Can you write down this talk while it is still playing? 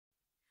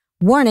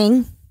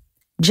Warning,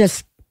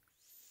 just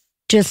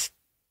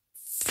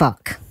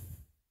fuck.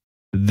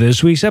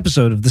 This week's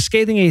episode of The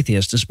Scathing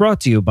Atheist is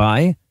brought to you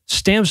by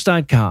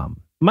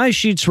Stamps.com, My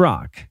Sheets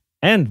Rock,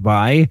 and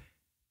by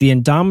the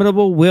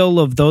indomitable will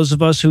of those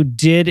of us who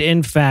did,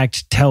 in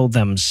fact, tell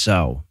them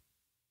so.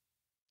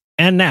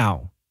 And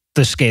now,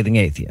 The Scathing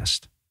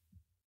Atheist.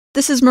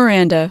 This is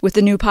Miranda with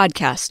the new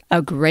podcast,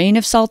 A Grain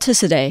of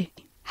Salticity.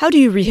 How do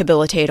you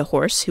rehabilitate a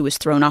horse who was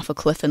thrown off a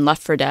cliff and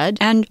left for dead?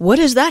 And what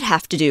does that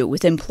have to do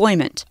with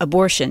employment,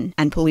 abortion,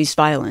 and police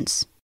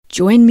violence?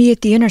 Join me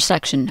at the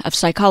intersection of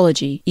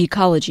psychology,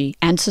 ecology,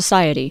 and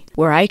society,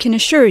 where I can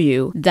assure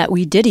you that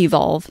we did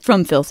evolve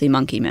from filthy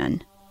monkey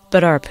men.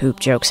 But our poop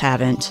jokes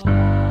haven't.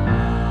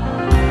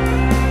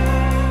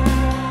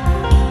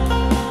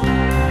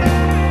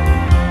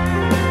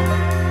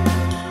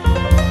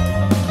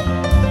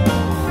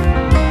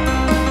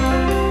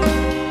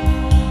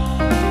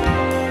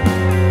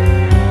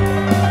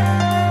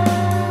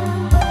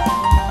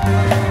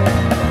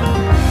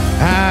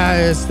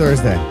 It's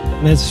Thursday.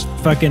 It's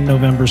fucking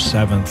November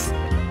 7th.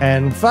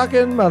 And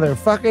fucking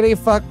motherfuckity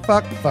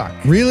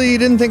fuck. Really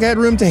didn't think I had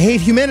room to hate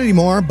humanity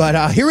more,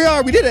 but here we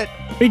are. We did it.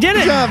 We did it.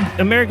 Good job.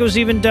 America was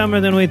even dumber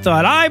than we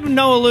thought. I'm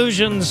No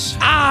Illusions.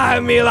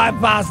 I'm Eli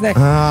Bosnick.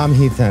 I'm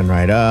Heath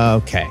Enright.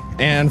 Okay.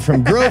 And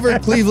from Grover,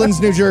 Cleveland's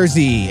New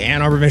Jersey,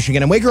 Ann Arbor,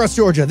 Michigan, and Waycross,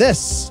 Georgia,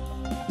 this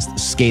is The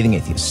Scathing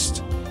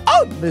Atheist.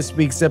 On this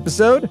week's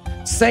episode,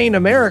 Sane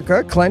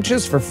America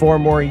clenches for 4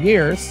 more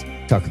years.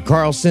 Tucker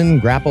Carlson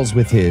grapples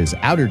with his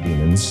outer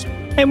demons.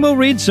 And we'll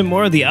read some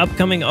more of the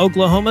upcoming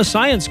Oklahoma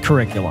science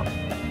curriculum.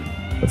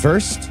 But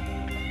first,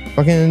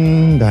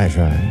 fucking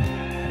diatribe.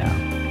 Yeah.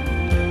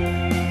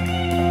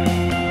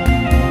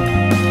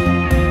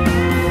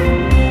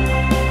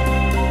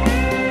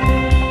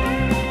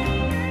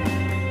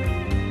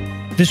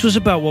 This was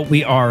about what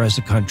we are as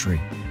a country.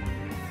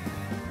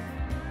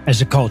 As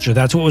a culture.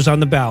 That's what was on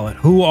the ballot.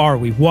 Who are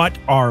we? What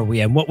are we?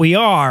 And what we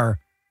are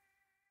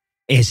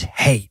is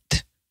hate.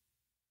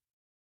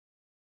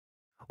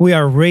 We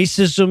are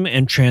racism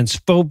and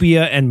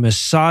transphobia and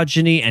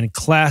misogyny and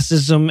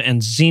classism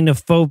and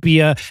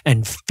xenophobia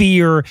and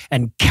fear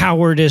and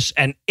cowardice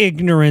and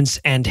ignorance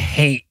and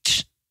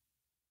hate.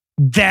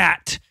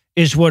 That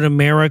is what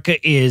America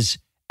is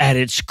at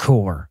its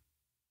core.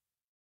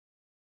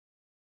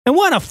 And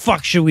why the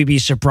fuck should we be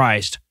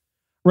surprised?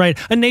 Right?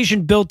 A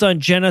nation built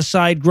on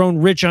genocide, grown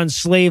rich on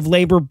slave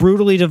labor,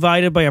 brutally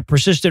divided by a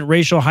persistent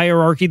racial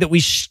hierarchy that we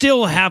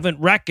still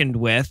haven't reckoned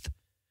with.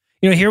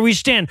 You know, here we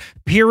stand,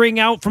 peering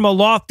out from a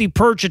lofty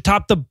perch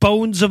atop the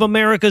bones of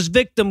America's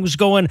victims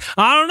going,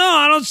 I don't know,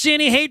 I don't see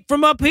any hate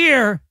from up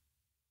here.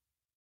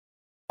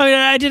 I mean,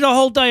 I did a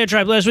whole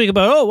diatribe last week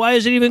about, why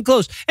is it even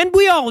close? And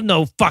we all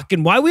know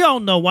fucking why. We all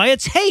know why.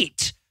 It's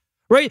hate,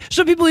 right?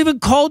 Some people even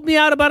called me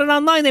out about it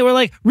online. They were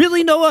like,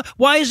 really, Noah?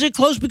 Why is it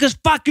close? Because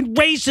fucking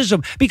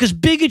racism, because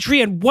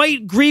bigotry and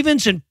white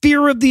grievance and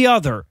fear of the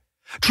other.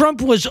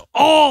 Trump was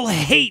all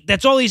hate.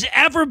 That's all he's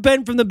ever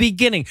been from the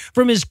beginning.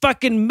 From his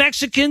fucking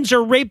Mexicans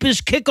or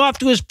rapists kickoff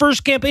to his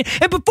first campaign.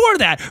 And before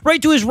that,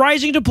 right to his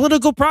rising to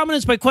political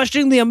prominence by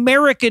questioning the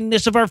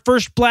Americanness of our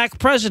first black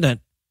president.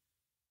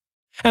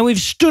 And we've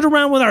stood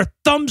around with our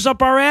thumbs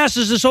up our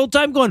asses this whole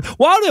time going,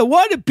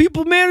 why did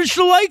people manage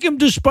to like him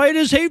despite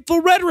his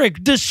hateful rhetoric?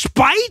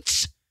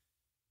 Despite?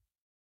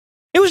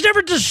 It was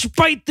never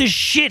despite the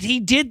shit he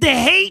did. The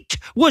hate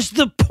was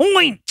the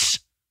point.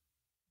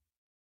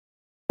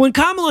 When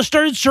Kamala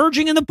started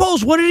surging in the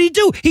polls, what did he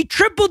do? He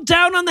tripled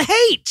down on the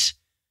hate.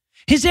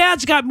 His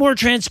ads got more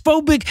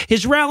transphobic.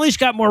 His rallies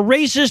got more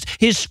racist.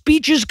 His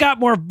speeches got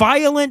more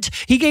violent.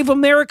 He gave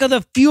America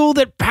the fuel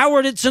that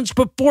powered it since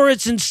before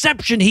its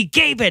inception. He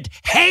gave it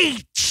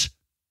hate.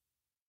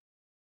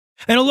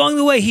 And along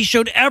the way, he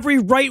showed every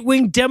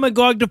right-wing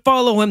demagogue to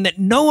follow him that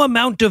no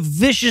amount of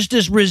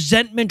viciousness,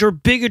 resentment, or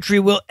bigotry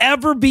will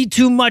ever be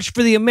too much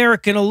for the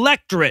American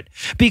electorate,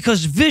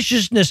 because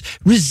viciousness,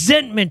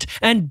 resentment,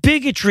 and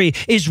bigotry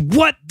is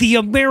what the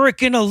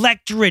American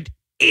electorate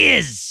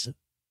is.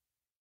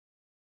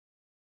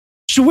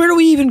 So where do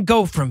we even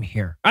go from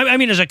here? I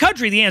mean, as a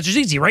country, the answer is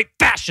easy, right?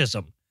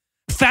 Fascism.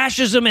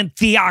 Fascism and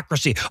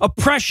theocracy.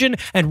 Oppression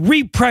and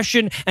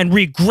repression and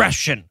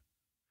regression.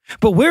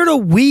 But where do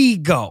we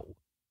go?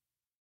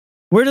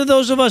 Where do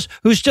those of us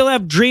who still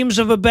have dreams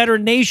of a better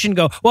nation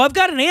go? Well, I've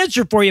got an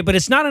answer for you, but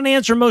it's not an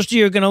answer most of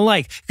you are going to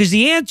like, because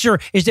the answer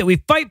is that we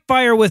fight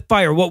fire with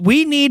fire. What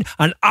we need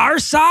on our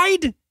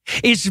side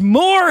is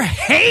more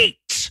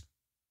hate.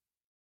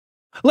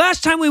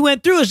 Last time we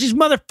went through this, these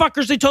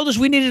motherfuckers, they told us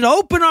we needed to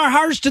open our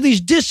hearts to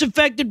these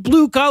disaffected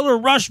blue-collar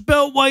Rust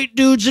Belt white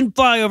dudes in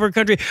flyover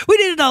country. We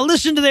needed to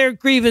listen to their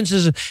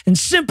grievances and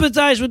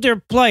sympathize with their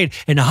plight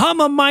and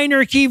hum a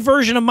minor key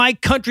version of My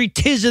Country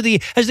 'Tis of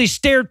Thee as they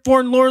stared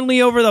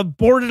forlornly over the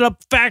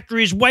boarded-up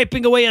factories,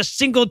 wiping away a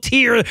single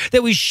tear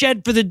that we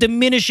shed for the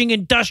diminishing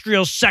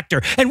industrial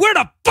sector. And where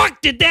the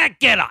fuck did that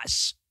get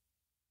us?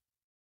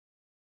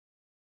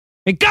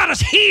 It got us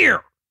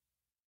here.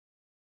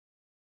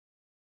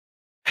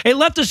 It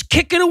left us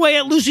kicking away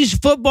at Lucy's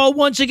football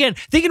once again,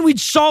 thinking we'd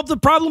solve the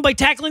problem by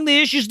tackling the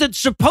issues that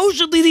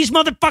supposedly these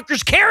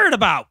motherfuckers cared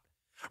about.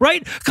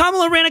 Right?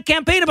 Kamala ran a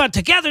campaign about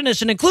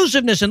togetherness and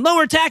inclusiveness and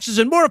lower taxes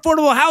and more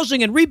affordable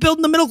housing and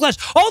rebuilding the middle class.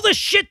 All the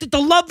shit that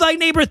the Love Thy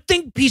Neighbor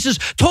think pieces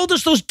told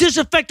us those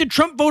disaffected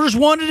Trump voters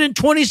wanted in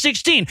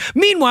 2016.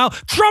 Meanwhile,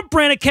 Trump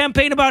ran a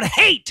campaign about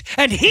hate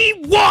and he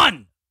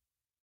won.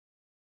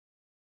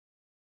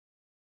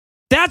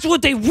 That's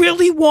what they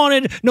really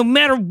wanted, no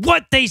matter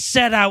what they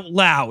said out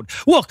loud.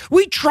 Look,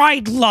 we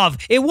tried love.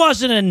 It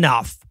wasn't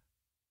enough.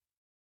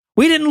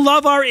 We didn't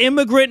love our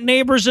immigrant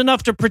neighbors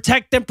enough to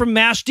protect them from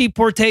mass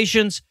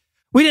deportations.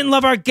 We didn't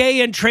love our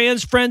gay and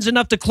trans friends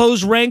enough to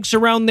close ranks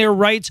around their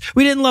rights.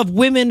 We didn't love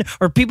women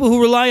or people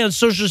who rely on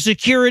Social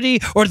Security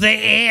or the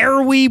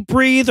air we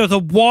breathe or the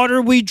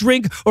water we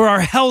drink or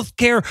our health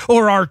care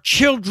or our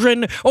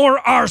children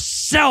or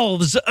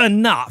ourselves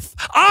enough.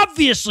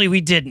 Obviously,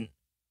 we didn't.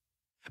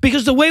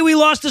 Because the way we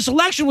lost this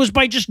election was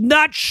by just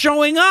not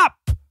showing up.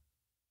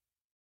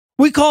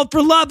 We called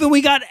for love and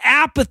we got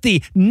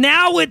apathy.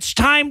 Now it's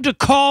time to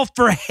call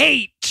for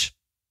hate.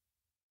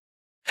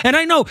 And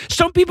I know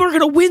some people are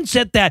going to wince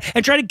at that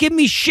and try to give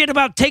me shit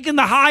about taking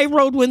the high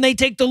road when they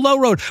take the low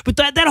road. But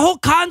that whole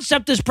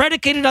concept is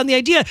predicated on the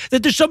idea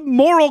that there's some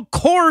moral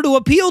core to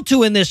appeal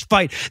to in this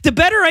fight. The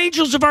better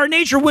angels of our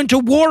nature went to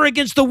war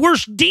against the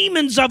worst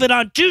demons of it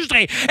on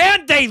Tuesday,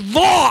 and they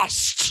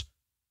lost.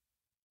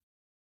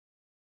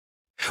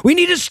 We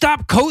need to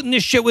stop coating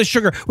this shit with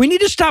sugar. We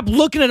need to stop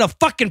looking at a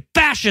fucking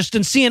fascist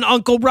and seeing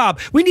Uncle Rob.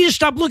 We need to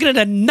stop looking at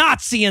a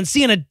Nazi and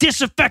seeing a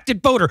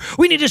disaffected voter.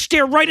 We need to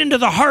stare right into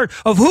the heart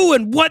of who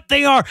and what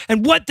they are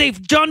and what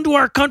they've done to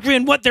our country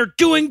and what they're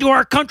doing to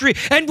our country,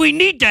 and we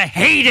need to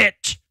hate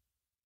it.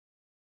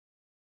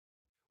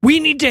 We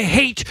need to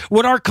hate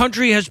what our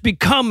country has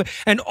become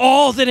and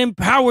all that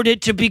empowered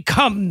it to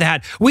become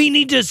that. We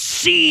need to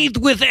seethe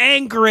with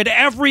anger at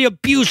every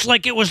abuse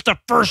like it was the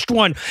first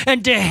one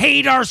and to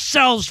hate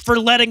ourselves for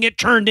letting it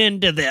turn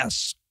into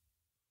this.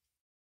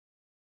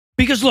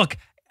 Because look,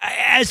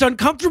 as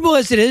uncomfortable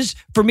as it is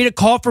for me to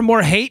call for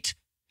more hate,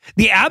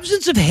 the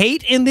absence of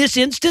hate in this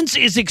instance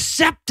is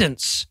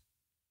acceptance.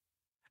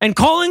 And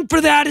calling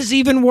for that is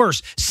even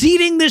worse.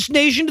 Ceding this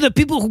nation to the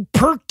people who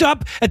perked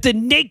up at the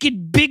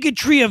naked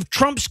bigotry of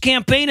Trump's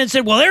campaign and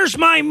said, well, there's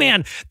my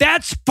man.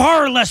 That's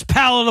far less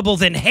palatable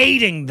than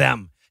hating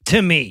them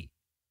to me.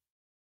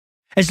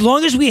 As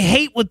long as we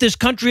hate what this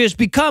country has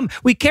become,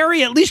 we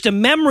carry at least a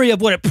memory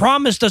of what it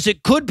promised us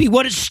it could be,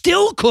 what it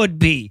still could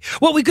be,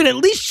 what we could at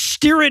least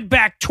steer it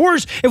back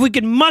towards if we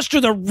could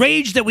muster the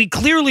rage that we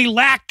clearly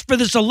lacked for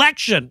this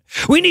election.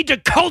 We need to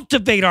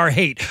cultivate our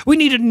hate. We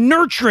need to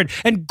nurture it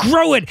and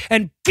grow it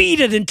and feed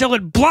it until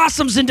it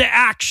blossoms into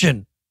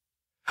action.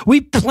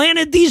 We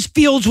planted these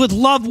fields with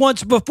love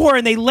once before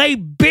and they lay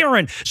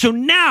barren. So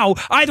now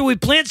either we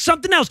plant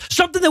something else,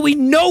 something that we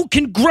know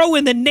can grow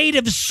in the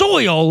native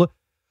soil,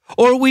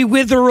 or we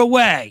wither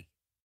away.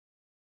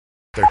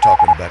 They're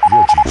talking about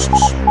your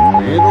Jesus.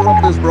 We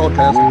interrupt this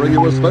broadcast to bring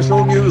you a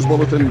special news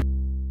bulletin.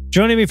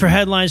 Joining me for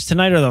headlines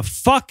tonight are the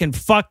fucking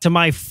fuck to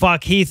my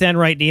fuck, Heath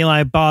Enright and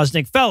Eli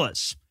Bosnick.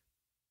 Fellas,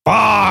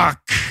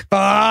 fuck.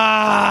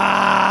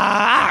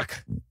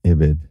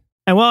 Ibid.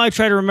 And while I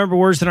try to remember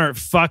words that aren't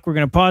fuck, we're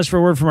going to pause for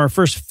a word from our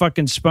first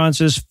fucking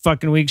sponsors,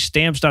 fucking week,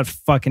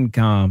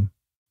 stamps.fucking.com.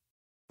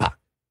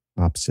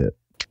 Opposite.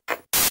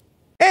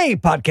 Hey,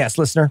 podcast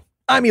listener.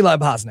 I'm Eli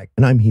Bosnick.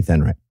 And I'm Heath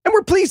Enright. And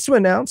we're pleased to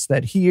announce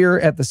that here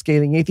at the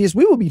Scathing Atheist,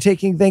 we will be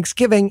taking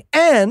Thanksgiving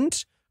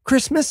and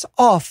Christmas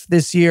off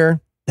this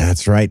year.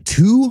 That's right.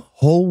 2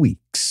 whole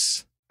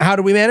weeks. How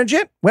do we manage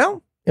it?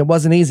 Well, it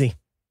wasn't easy.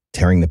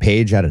 Tearing the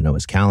page out of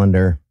Noah's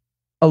calendar.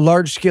 A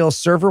large-scale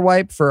server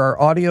wipe for our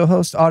audio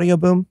host, Audio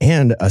Boom.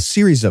 And a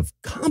series of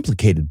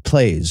complicated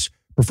plays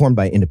performed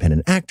by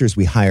independent actors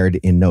we hired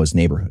in Noah's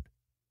neighborhood.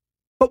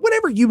 But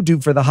whatever you do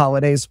for the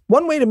holidays,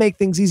 one way to make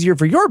things easier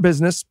for your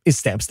business is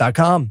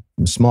Stamps.com.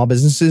 From small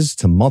businesses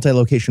to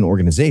multi-location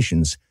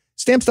organizations,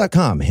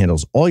 Stamps.com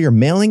handles all your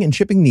mailing and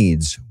shipping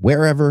needs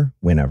wherever,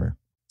 whenever.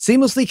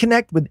 Seamlessly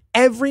connect with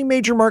every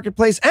major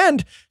marketplace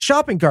and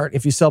shopping cart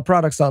if you sell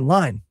products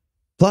online.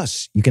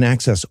 Plus, you can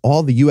access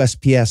all the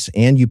USPS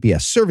and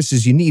UPS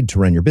services you need to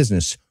run your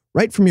business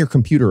right from your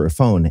computer or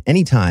phone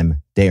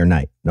anytime, day or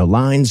night. No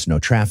lines, no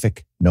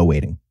traffic, no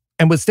waiting.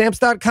 And with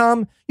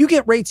Stamps.com, you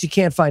get rates you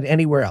can't find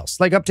anywhere else,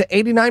 like up to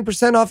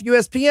 89% off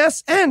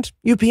USPS and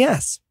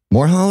UPS.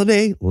 More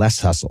holiday,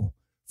 less hustle.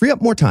 Free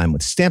up more time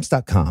with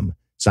Stamps.com.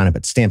 Sign up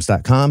at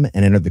Stamps.com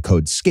and enter the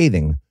code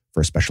SCATHING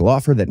for a special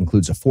offer that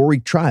includes a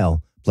 4-week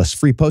trial, plus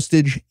free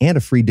postage and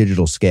a free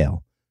digital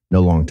scale.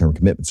 No long-term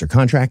commitments or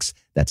contracts.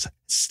 That's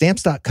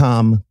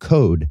Stamps.com,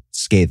 code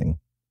SCATHING.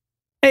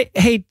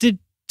 Hey,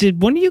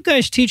 did one of you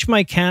guys teach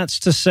my cats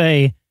to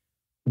say,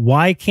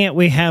 why can't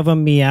we have a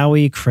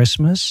meowy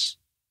Christmas?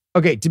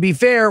 Okay, to be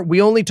fair,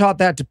 we only taught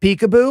that to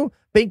Peekaboo.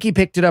 Pinky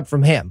picked it up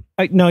from him.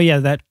 No, yeah,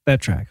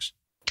 that tracks.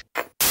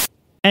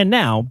 And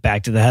now,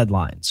 back to the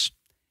headlines.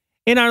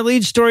 In our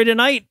lead story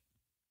tonight,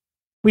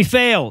 we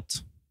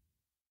failed.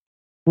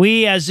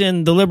 We as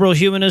in the liberal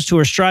humanists who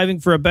are striving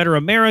for a better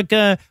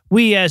America,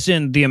 we as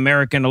in the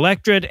American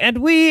electorate, and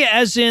we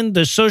as in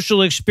the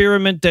social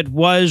experiment that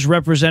was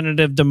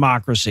representative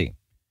democracy.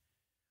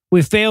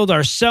 We failed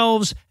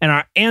ourselves and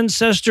our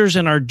ancestors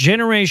and our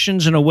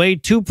generations in a way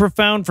too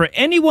profound for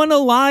anyone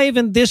alive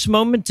in this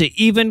moment to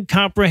even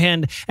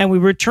comprehend. And we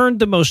returned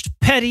the most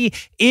petty,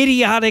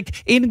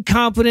 idiotic,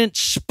 incompetent,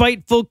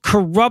 spiteful,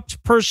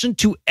 corrupt person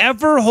to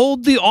ever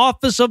hold the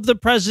office of the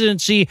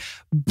presidency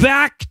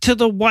back to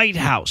the White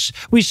House.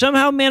 We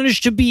somehow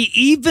managed to be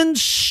even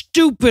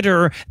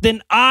stupider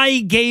than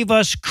I gave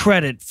us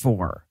credit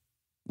for.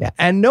 Yeah,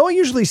 and Noah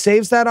usually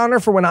saves that honor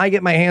for when I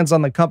get my hands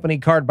on the company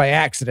card by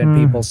accident,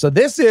 people. So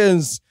this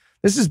is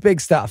big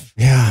stuff.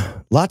 Yeah,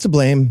 lots of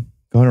blame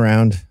going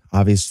around,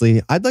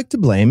 obviously. I'd like to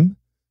blame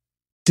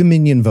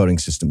Dominion voting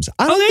systems.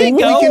 I don't think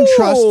we can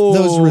trust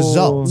those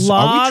results.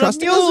 Are we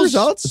trusting those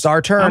results? It's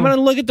our turn. I'm going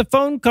to look at the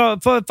phone call,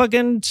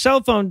 fucking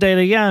cell phone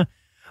data, yeah.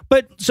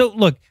 But so,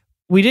 look,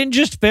 we didn't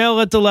just fail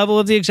at the level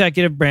of the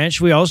executive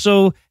branch. We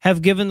also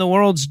have given the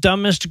world's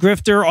dumbest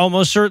grifter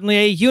almost certainly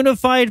a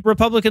unified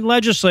Republican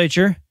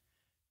legislature,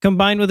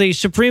 combined with a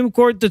Supreme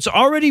Court that's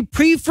already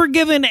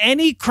pre-forgiven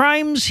any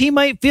crimes he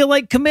might feel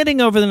like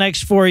committing over the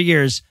next 4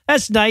 years.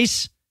 That's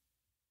nice.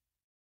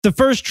 The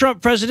first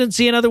Trump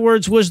presidency, in other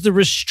words, was the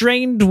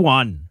restrained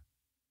one.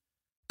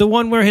 The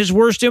one where his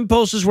worst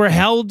impulses were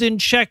held in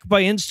check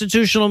by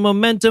institutional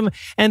momentum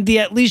and the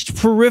at least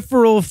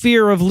peripheral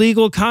fear of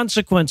legal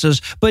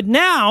consequences. But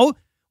now,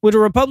 with a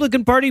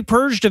Republican Party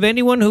purged of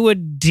anyone who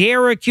would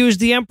dare accuse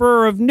the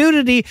emperor of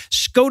nudity,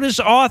 SCOTUS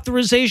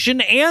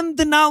authorization, and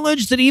the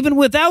knowledge that even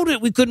without it,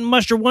 we couldn't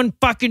muster one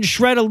fucking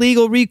shred of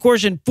legal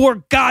recourse in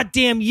 4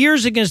 goddamn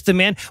years against the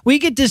man, we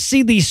get to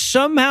see the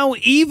somehow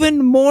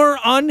even more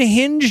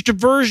unhinged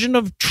version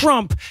of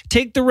Trump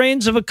take the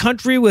reins of a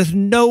country with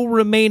no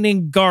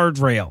remaining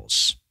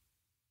guardrails.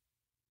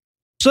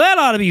 So that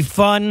ought to be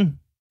fun.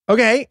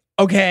 Okay.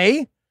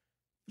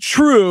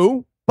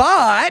 True,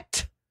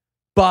 but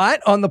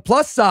on the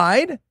plus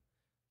side,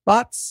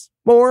 lots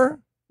more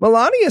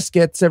Melania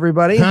skits,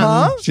 everybody,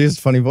 huh? She has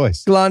a funny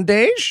voice.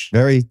 Glandage.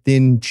 Very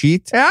thin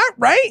cheat. Yeah,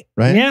 right?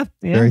 Right? Yeah.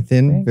 Very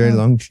thin, very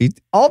long cheat.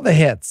 All the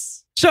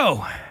hits.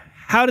 So,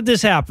 how did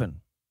this happen?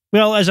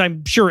 Well, as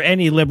I'm sure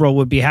any liberal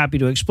would be happy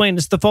to explain,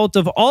 it's the fault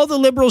of all the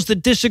liberals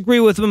that disagree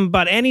with them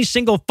about any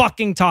single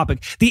fucking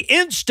topic. The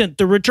instant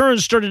the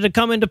returns started to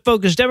come into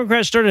focus,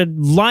 Democrats started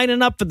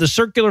lining up for the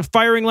circular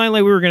firing line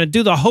like we were going to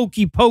do the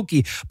hokey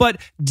pokey. But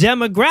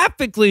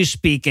demographically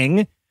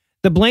speaking,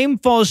 the blame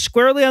falls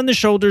squarely on the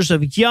shoulders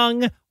of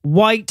young,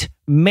 white,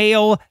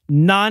 male,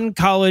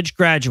 non-college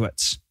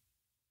graduates.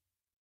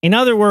 In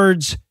other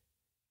words,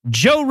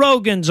 Joe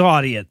Rogan's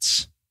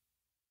audience.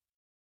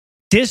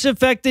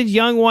 Disaffected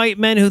young white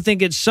men who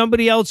think it's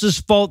somebody else's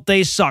fault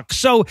they suck.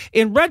 So,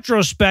 in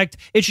retrospect,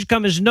 it should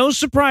come as no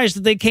surprise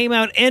that they came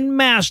out en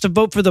masse to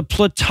vote for the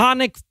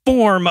platonic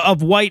form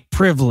of white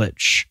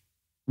privilege.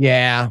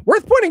 Yeah.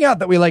 Worth pointing out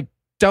that we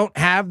don't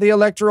have the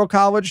Electoral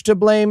College to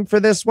blame for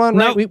this one,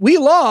 right? Nope. We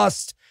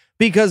lost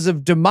because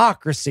of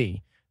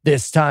democracy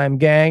this time,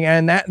 gang.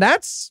 And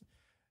that's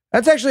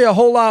actually a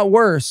whole lot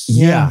worse.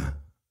 Yeah.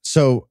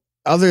 So,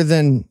 other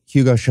than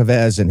Hugo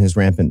Chavez and his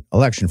rampant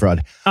election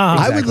fraud,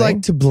 I would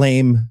like to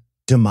blame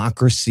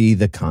democracy,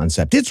 the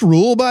concept. It's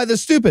rule by the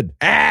stupid.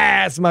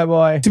 That's my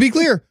boy. To be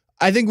clear,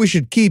 I think we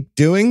should keep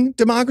doing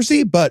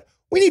democracy, but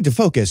we need to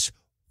focus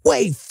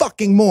way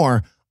fucking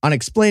more on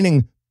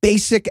explaining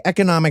basic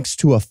economics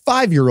to a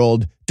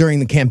 5-year-old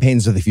during the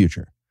campaigns of the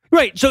future.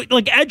 Right. So,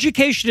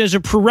 education is a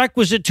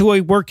prerequisite to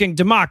a working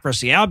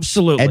democracy.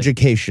 Absolutely.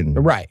 Education.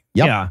 Right.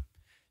 Yep. Yeah.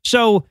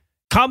 So,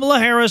 Kamala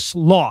Harris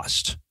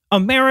lost.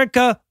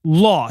 America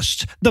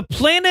lost. The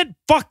planet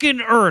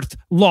fucking Earth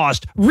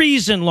lost.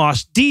 Reason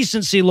lost.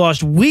 Decency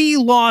lost. We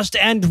lost,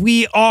 and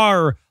we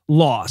are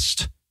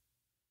lost.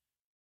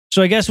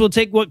 So I guess we'll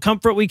take what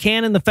comfort we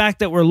can in the fact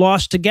that we're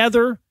lost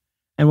together,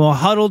 and we'll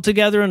huddle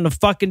together in the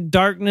fucking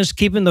darkness,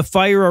 keeping the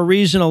fire of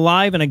reason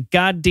alive in a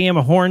goddamn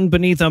horn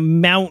beneath a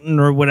mountain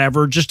or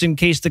whatever, just in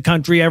case the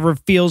country ever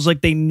feels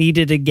like they need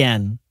it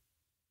again.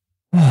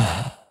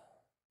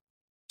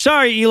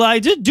 Sorry, Eli.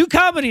 Just do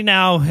comedy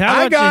now.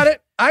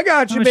 I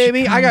got you,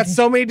 baby. I got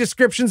so many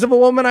descriptions of a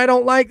woman I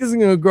don't like. This is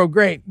going to grow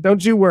great.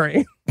 Don't you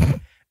worry.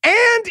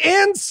 And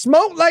in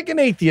Smoke Like an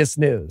Atheist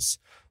news,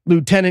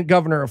 Lieutenant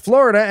Governor of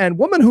Florida and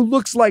woman who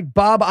looks like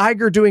Bob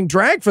Iger doing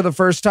drag for the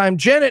first time,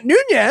 Janet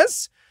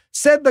Nunez,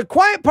 said the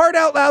quiet part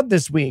out loud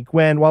this week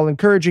when, while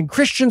encouraging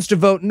Christians to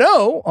vote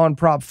no on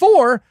Prop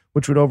 4,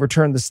 which would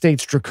overturn the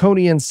state's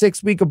draconian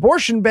 6-week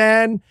abortion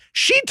ban,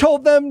 she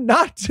told them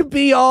not to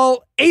be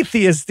all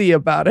atheisty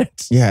about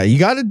it. Yeah, you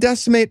got to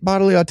decimate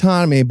bodily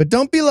autonomy, but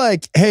don't be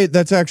like, hey,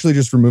 that's actually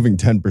just removing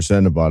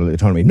 10% of bodily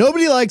autonomy.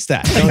 Nobody likes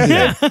that. Don't do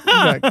that.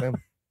 Exactly.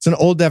 It's an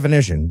old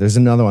definition. There's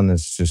another one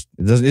that's just,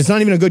 it's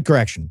not even a good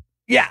correction.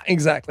 Yeah,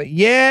 exactly.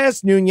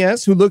 Yes,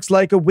 Nunez, who looks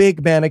like a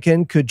wig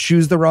mannequin, could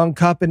choose the wrong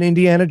cup in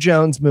Indiana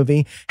Jones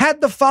movie,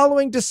 had the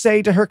following to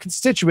say to her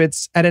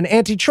constituents at an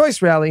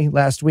anti-choice rally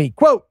last week.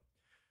 Quote,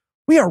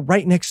 We are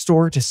right next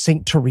door to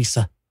St.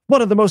 Teresa,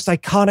 one of the most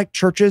iconic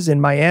churches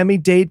in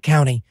Miami-Dade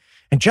County.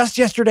 And just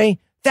yesterday,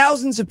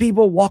 thousands of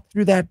people walked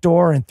through that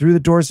door and through the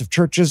doors of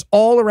churches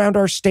all around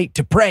our state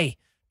to pray,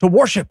 to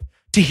worship,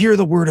 to hear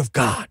the word of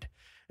God.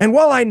 And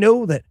while I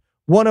know that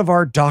one of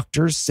our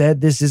doctors said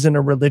this isn't a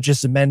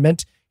religious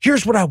amendment,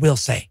 here's what I will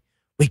say.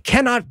 We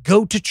cannot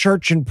go to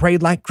church and pray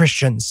like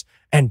Christians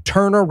and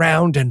turn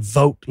around and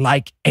vote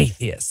like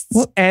atheists.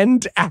 Well,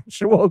 end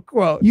actual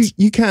quote.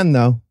 You can,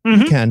 though.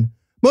 You can.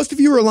 Most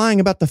of you are lying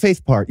about the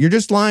faith part. You're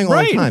just lying all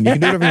the time. You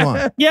can do whatever you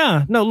want.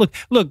 Yeah. No,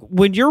 look,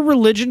 when your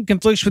religion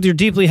conflicts with your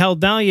deeply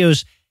held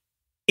values,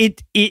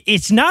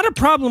 it's not a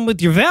problem with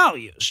your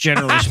values,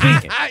 generally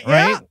speaking, right?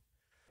 Yeah.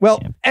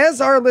 Well, as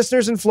our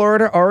listeners in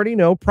Florida already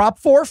know, Prop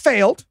 4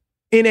 failed.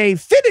 In a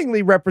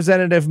fittingly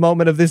representative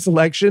moment of this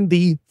election,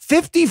 the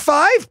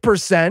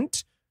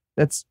 55%,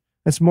 that's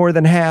more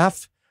than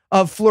half,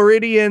 of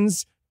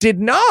Floridians did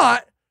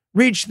not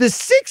reach the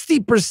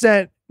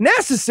 60%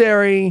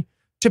 necessary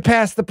to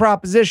pass the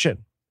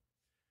proposition.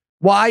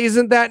 Why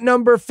isn't that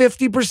number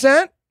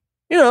 50%?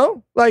 You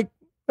know, like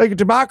a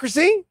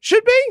democracy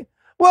should be?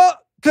 Well,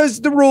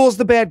 because the rules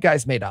the bad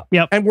guys made up.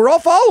 Yep. And we're all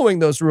following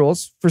those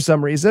rules for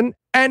some reason.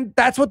 And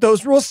that's what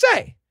those rules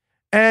say.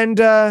 And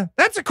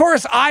that's a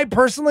chorus I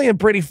personally am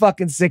pretty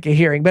fucking sick of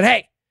hearing. But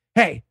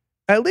hey,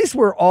 at least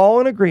we're all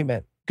in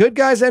agreement, good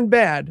guys and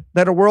bad,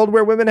 that a world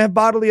where women have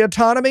bodily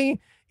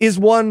autonomy is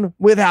one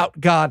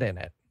without God in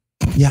it.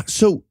 Yeah.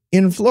 So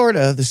in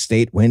Florida, the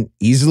state went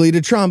easily to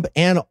Trump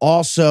and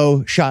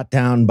also shot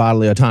down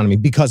bodily autonomy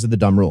because of the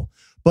dumb rule.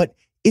 But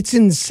it's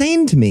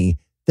insane to me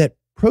that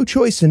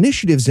pro-choice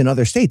initiatives in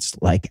other states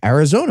like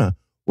Arizona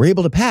were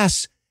able to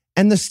pass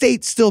and the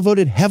state still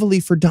voted heavily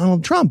for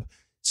Donald Trump.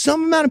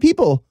 Some amount of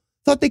people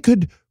thought they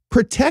could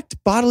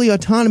protect bodily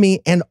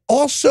autonomy and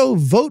also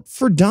vote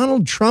for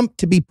Donald Trump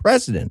to be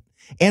president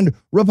and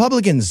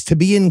Republicans to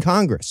be in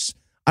Congress.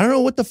 I don't know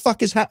what the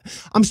fuck is happening.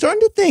 I'm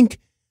starting to think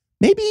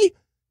maybe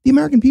the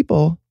American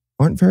people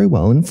aren't very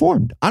well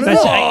informed. I don't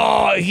know.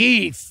 Oh,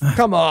 Heath,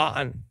 come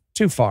on.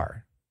 Too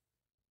far.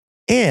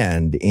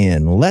 And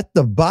in Let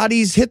the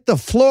Bodies Hit the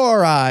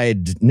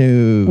Fluoride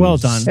news. Well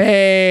done.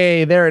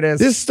 Hey, there it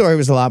is. This story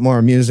was a lot more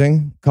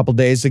amusing a couple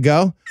days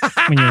ago.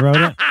 When you wrote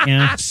it,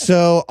 yeah.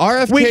 So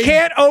RFK... We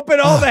can't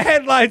open all the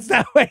headlines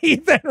that way,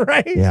 Ethan,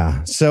 right?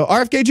 Yeah. So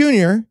RFK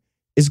Jr.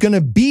 is going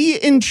to be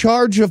in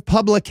charge of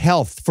public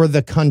health for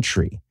the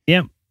country.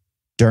 Yep.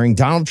 During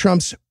Donald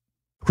Trump's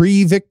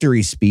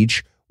pre-victory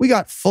speech, we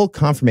got full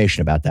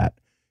confirmation about that.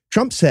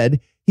 Trump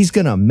said he's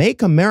going to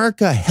make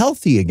America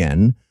healthy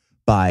again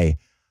by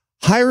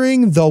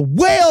hiring the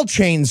whale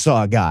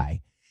chainsaw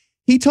guy.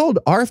 He told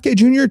RFK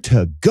Jr.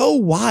 to go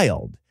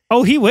wild.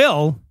 Oh, he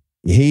will.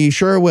 He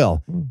sure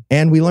will.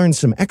 And we learned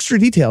some extra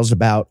details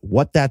about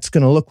what that's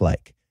going to look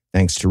like,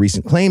 thanks to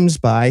recent claims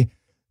by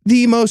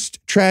the most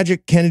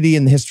tragic Kennedy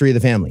in the history of the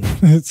family.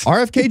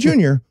 RFK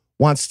Jr.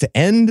 wants to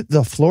end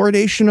the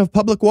fluoridation of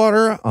public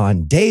water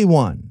on day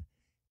one.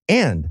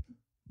 And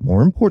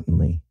more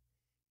importantly,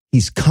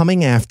 he's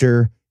coming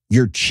after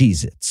your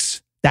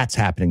Cheez-Its. That's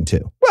happening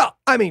too. Well,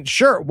 I mean,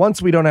 sure,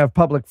 once we don't have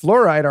public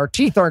fluoride, our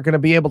teeth aren't going to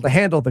be able to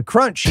handle the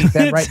crunch,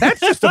 Ethan, right?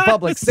 That's just a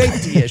public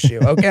safety issue,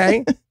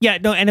 okay? Yeah,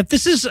 no, and if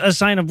this is a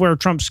sign of where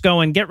Trump's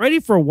going, get ready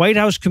for White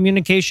House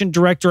Communication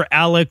Director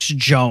Alex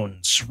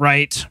Jones,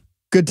 right?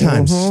 Good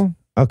times.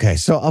 Okay,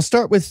 so I'll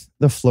start with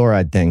the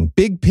fluoride thing.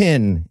 Big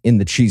pin in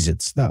the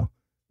Cheez-Its, though.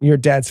 Your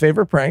dad's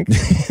favorite prank.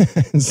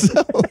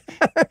 So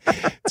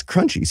it's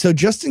crunchy. So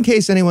just in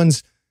case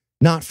anyone's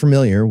not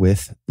familiar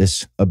with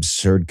this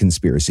absurd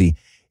conspiracy,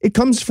 it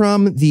comes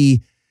from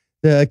the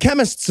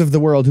chemists of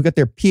the world who got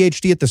their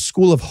PhD at the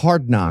School of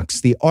Hard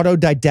Knocks, the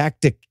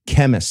autodidactic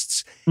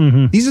chemists.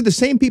 These are the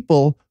same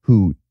people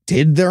who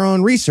did their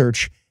own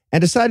research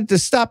and decided to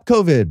stop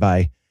COVID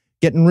by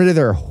getting rid of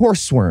their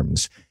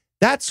horseworms.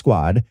 That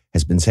squad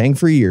has been saying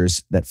for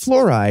years that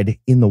fluoride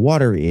in the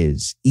water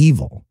is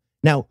evil.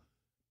 Now,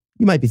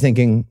 you might be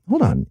thinking,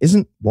 hold on,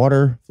 isn't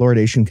water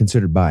fluoridation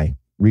considered by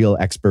real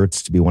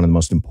experts to be one of the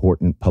most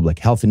important public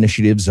health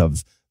initiatives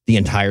of the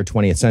entire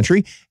 20th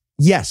century?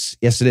 Yes,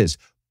 it is.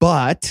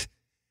 But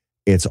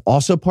it's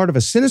also part of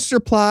a sinister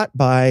plot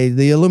by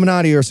the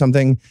Illuminati or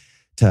something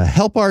to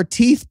help our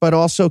teeth, but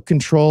also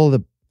control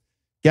the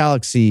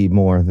galaxy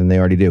more than they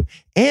already do.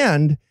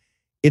 And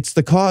it's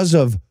the cause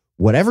of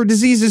whatever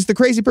diseases the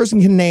crazy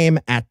person can name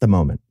at the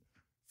moment.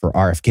 For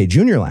RFK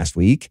Jr. last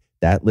week,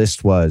 that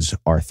list was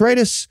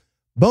arthritis,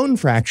 bone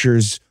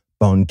fractures,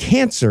 bone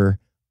cancer,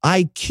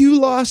 IQ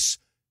loss,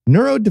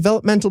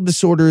 neurodevelopmental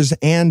disorders,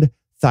 and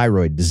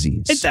thyroid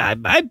disease.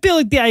 I feel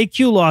like the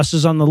IQ loss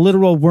is on the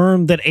literal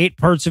worm that ate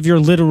parts of your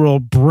literal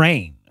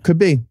brain. Could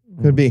be.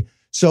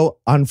 So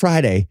on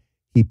Friday,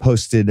 he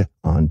posted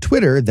on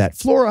Twitter that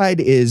fluoride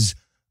is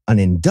an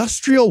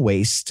industrial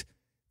waste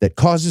that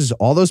causes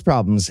all those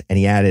problems. And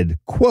he added,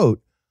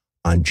 quote,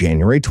 on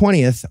January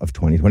 20th of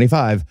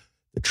 2025,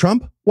 the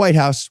Trump White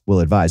House will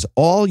advise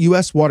all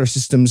U.S. water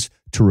systems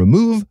to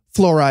remove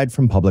fluoride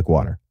from public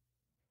water.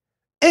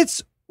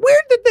 It's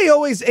weird that they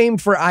always aim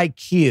for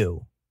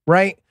IQ.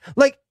 right?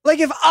 Like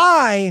if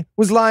I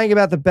was lying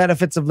about the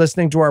benefits of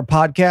listening to our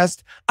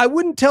podcast, I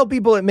wouldn't tell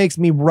people it makes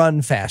me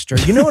run faster.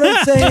 You know what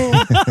I'm saying?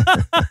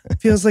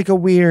 Feels like a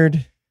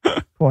weird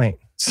point.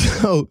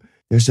 So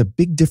there's a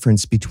big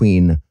difference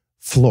between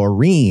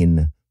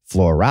fluorine,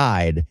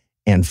 fluoride,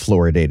 and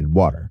fluoridated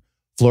water.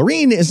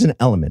 Fluorine is an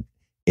element.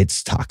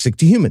 It's toxic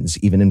to humans,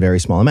 even in very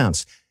small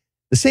amounts.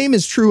 The same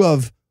is true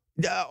of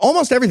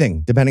almost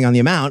everything, depending on the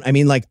amount. I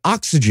mean, like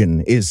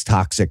oxygen is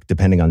toxic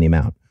depending on the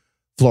amount.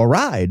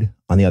 Fluoride,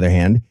 on the other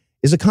hand,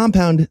 is a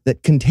compound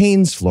that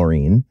contains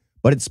fluorine,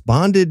 but it's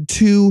bonded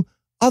to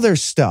other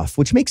stuff,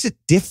 which makes it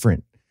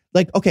different.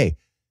 Like, okay,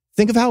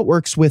 think of how it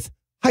works with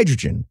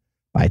hydrogen.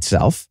 By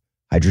itself,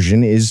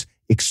 hydrogen is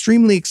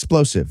extremely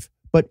explosive.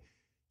 But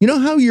you know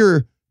how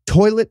your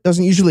toilet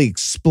doesn't usually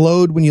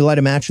explode when you light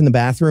a match in the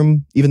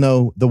bathroom, even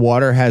though the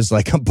water has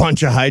like a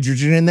bunch of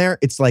hydrogen in there?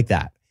 It's like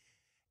that.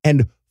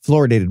 And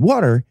fluoridated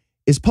water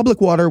is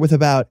public water with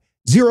about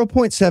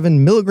 0.7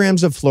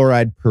 milligrams of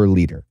fluoride per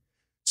liter,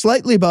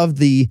 slightly above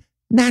the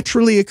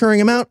naturally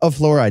occurring amount of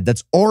fluoride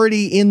that's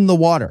already in the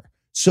water.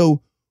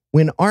 So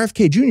when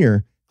RFK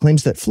Jr.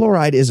 claims that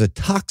fluoride is a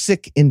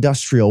toxic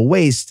industrial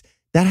waste,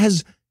 that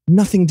has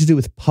nothing to do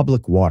with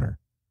public water.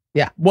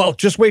 Yeah. Well,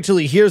 just wait till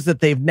he hears that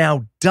they've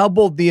now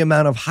doubled the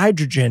amount of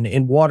hydrogen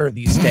in water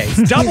these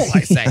days. Double,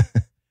 I say.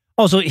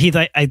 Also, Heath,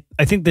 I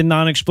think the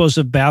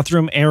non-explosive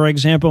bathroom air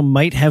example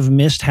might have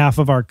missed half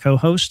of our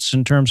co-hosts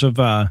in terms of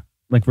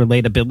like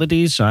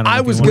relatabilities. So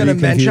I was going to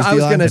mention, I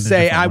was going to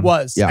say I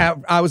was. Yeah.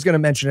 I was going to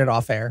mention it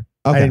off air.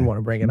 Okay. I didn't want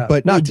to bring it up.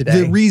 But not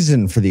today. The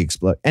reason for the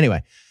explode.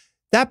 Anyway,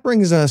 that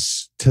brings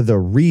us to the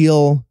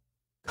real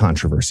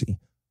controversy.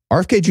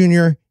 RFK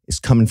Jr.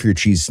 is coming for your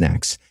cheese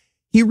snacks.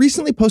 He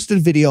recently posted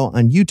a video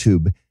on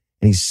YouTube, and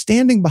he's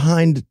standing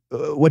behind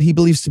what he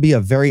believes to be a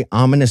very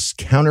ominous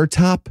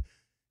countertop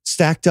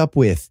stacked up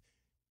with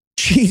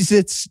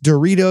Cheez-Its,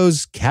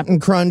 Doritos, Captain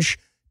Crunch,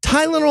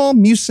 Tylenol,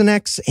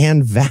 Mucinex,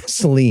 and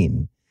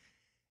Vaseline.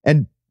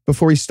 And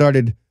before he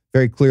started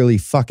very clearly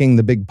fucking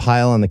the big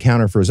pile on the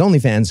counter for his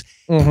OnlyFans,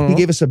 he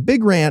gave us a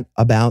big rant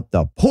about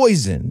the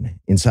poison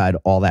inside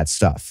all that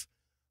stuff.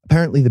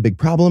 Apparently, the big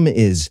problem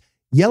is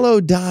yellow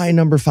dye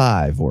number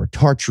 5, or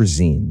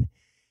tartrazine.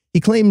 He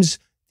claims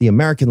the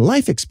American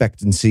life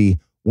expectancy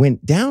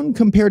went down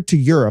compared to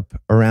Europe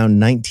around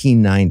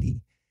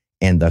 1990.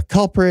 And the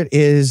culprit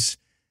is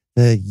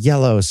the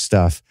yellow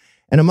stuff.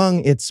 And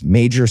among its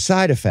major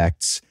side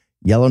effects,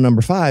 yellow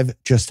number 5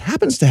 just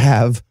happens to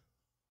have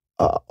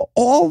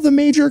all the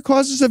major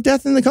causes of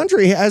death in the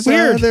country as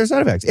their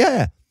side effects.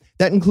 Yeah.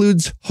 That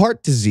includes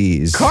heart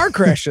disease. Car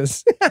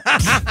crashes.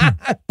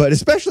 But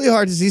especially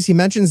heart disease. He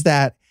mentions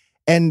that.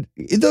 And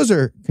those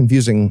are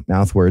confusing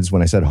mouth words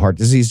when I said heart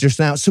disease just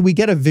now. So we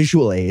get a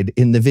visual aid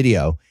in the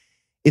video.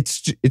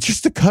 It's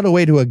just a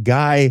cutaway to a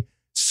guy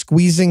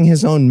squeezing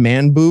his own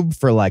man boob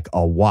for like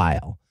a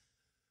while.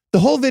 The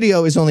whole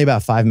video is only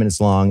about 5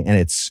 minutes long, and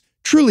it's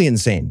truly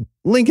insane.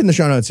 Link in the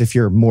show notes if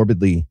you're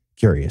morbidly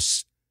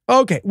curious.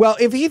 Okay, well,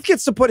 if Heath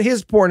gets to put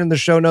his porn in the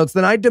show notes,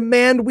 then I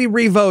demand we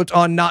revote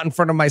on not in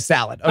front of my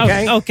salad,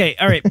 okay? Okay,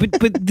 all right.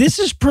 But this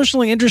is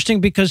personally interesting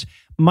because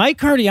my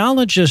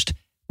cardiologist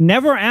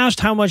never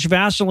asked how much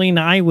Vaseline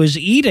I was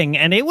eating,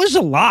 and it was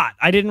a lot.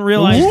 I didn't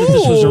realize that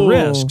this was a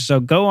risk. So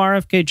go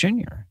RFK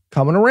Jr.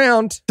 Coming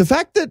around. The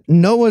fact that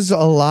Noah's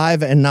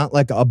alive and not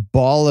like a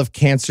ball of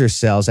cancer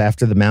cells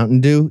after the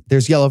Mountain Dew,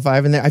 there's yellow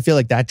 5 in there. I feel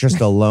like that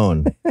just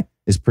alone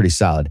is pretty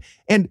solid.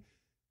 And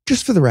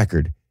just for the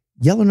record,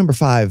 yellow number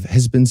 5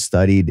 has been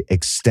studied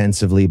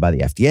extensively by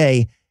the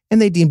FDA,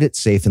 and they deemed it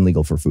safe and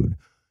legal for food.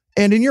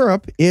 And in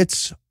Europe,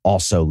 it's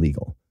also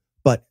legal.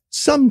 But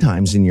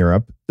sometimes in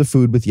Europe, the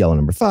food with yellow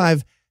number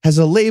 5 has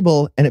a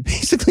label, and it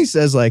basically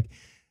says like,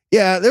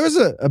 yeah, there was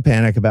a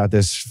panic about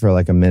this for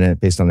like a minute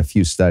based on a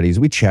few studies.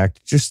 We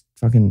checked. Just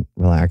fucking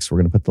relax. We're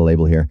going to put the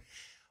label here.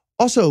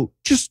 Also,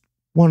 just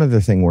one other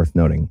thing worth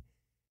noting.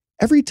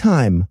 Every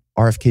time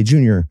RFK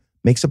Jr.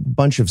 makes up a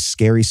bunch of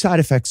scary side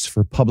effects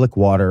for public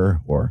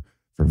water or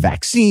for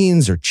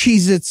vaccines or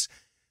Cheez-Its,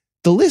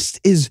 the list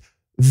is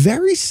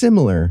very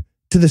similar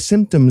to the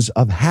symptoms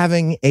of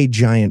having a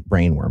giant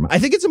brainworm. I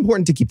think it's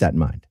important to keep that in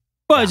mind.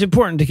 Well, it's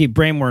important to keep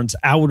brainworms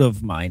out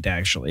of mind,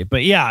 actually.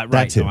 But yeah,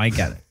 right. No, I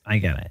get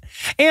it.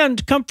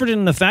 And comforted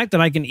in the fact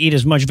that I can eat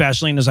as much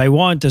Vaseline as I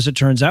want. As it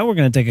turns out, we're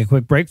going to take a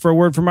quick break for a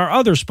word from our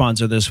other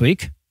sponsor this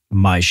week,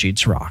 My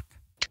Sheets Rock.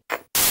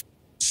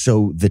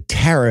 So the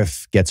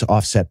tariff gets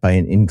offset by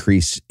an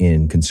increase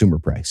in consumer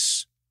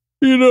price.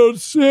 You don't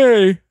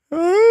say.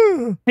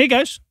 Hey,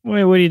 guys.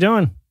 Wait, what are you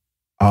doing?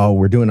 Oh,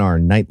 we're doing our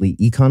nightly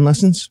econ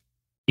lessons.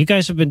 You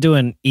guys have been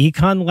doing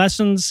econ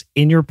lessons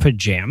in your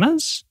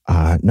pajamas?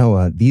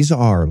 No, these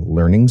are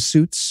learning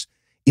suits.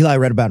 Eli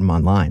read about them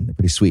online. They're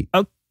pretty sweet.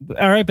 Oh,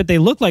 all right, but they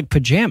look like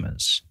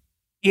pajamas.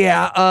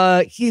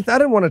 Yeah, Heath, I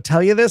didn't want to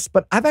tell you this,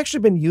 but I've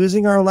actually been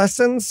using our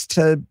lessons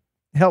to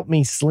help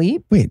me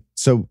sleep. Wait,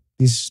 so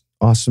these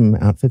awesome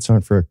outfits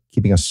aren't for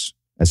keeping us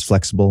as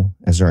flexible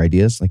as our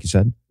ideas, like you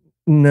said?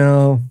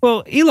 No.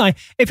 Well, Eli,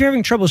 if you're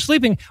having trouble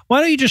sleeping, why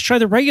don't you just try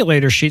the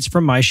regulator sheets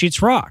from My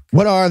Sheets Rock?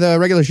 What are the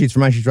regular sheets for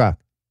My Sheets Rock?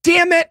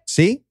 Damn it.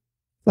 See?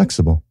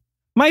 Flexible.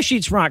 My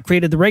Sheets Rock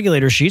created the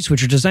regulator sheets,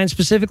 which are designed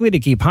specifically to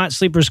keep hot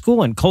sleepers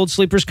cool and cold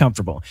sleepers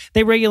comfortable.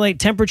 They regulate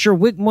temperature,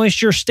 wick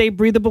moisture, stay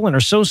breathable, and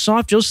are so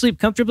soft you'll sleep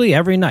comfortably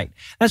every night.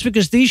 That's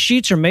because these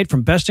sheets are made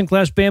from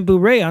best-in-class bamboo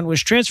rayon,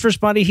 which transfers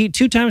body heat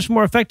 2 times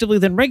more effectively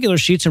than regular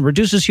sheets and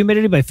reduces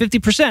humidity by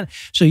 50%,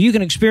 so you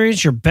can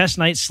experience your best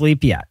night's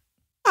sleep yet.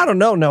 I don't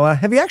know, Noah.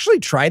 Have you actually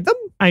tried them?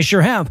 I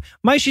sure have.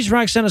 My Sheets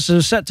Rock sent us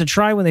a set to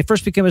try when they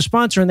first became a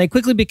sponsor, and they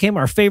quickly became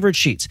our favorite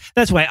sheets.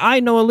 That's why I,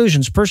 Noah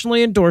Lugeons,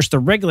 personally endorse the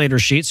regulator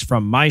sheets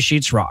from My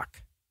Sheets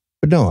Rock.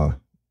 But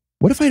Noah,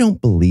 what if I don't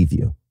believe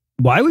you?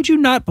 Why would you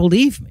not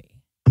believe me?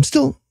 I'm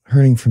still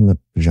hurting from the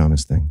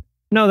pajamas thing.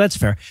 No, that's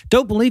fair.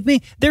 Don't believe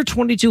me? Their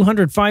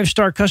 2,200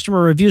 5-star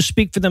customer reviews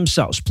speak for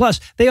themselves. Plus,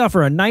 they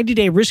offer a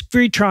 90-day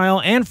risk-free trial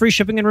and free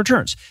shipping and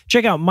returns.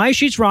 Check out My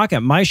Sheets Rock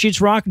at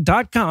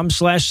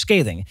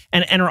mysheetsrock.com/scathing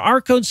and enter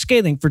our code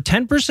scathing for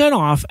 10%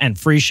 off and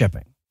free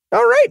shipping.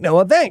 All right,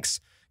 Noah, thanks.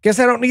 Guess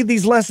I don't need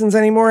these lessons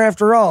anymore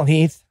after all,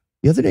 Heath.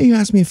 The other day you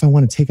asked me if I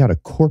want to take out a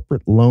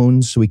corporate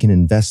loan so we can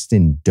invest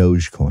in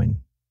Dogecoin.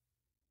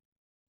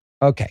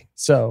 Okay,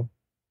 so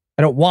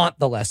I don't want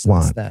the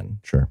lessons then.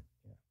 Sure.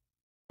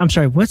 I'm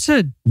sorry, what's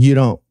a... You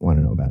don't want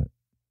to know about it.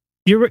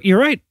 You're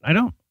right. I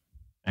don't,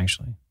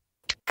 actually.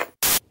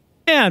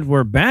 And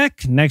we're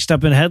back. Next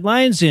up in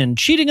headlines in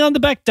Cheating on the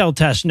Bechdel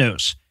Test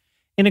news.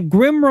 In a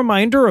grim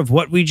reminder of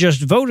what we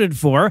just voted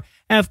for,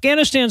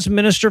 Afghanistan's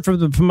Minister for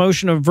the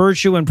Promotion of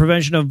Virtue and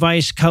Prevention of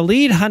Vice,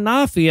 Khalid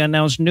Hanafi,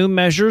 announced new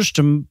measures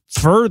to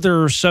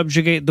further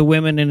subjugate the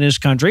women in his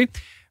country.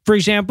 For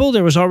example,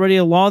 there was already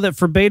a law that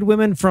forbade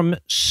women from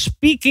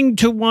speaking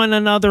to one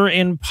another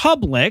in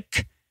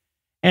public.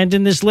 And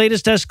in this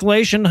latest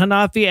escalation,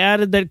 Hanafi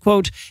added that,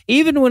 quote,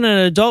 even when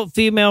an adult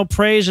female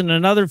prays and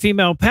another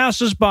female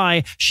passes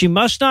by, she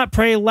must not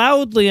pray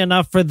loudly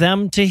enough for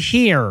them to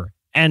hear,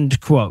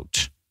 end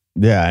quote.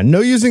 Yeah,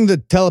 no using the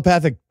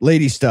telepathic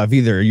lady stuff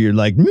either. You're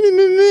like, meh,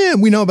 meh, meh.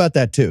 We know about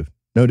that too.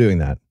 No doing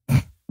that.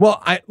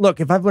 Well, look,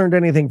 if I've learned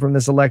anything from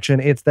this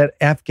election, it's that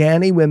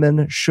Afghani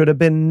women should have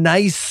been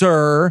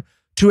nicer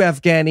to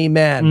Afghani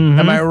men. Mm-hmm.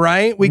 Am I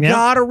right? We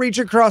gotta reach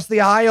across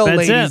the aisle,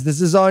 That's ladies. it.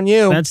 This is on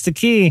you. That's the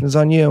key. This is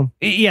on you.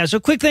 Yeah, so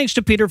quick thanks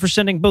to Peter for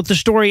sending both the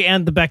story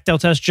and the Bechdel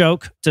test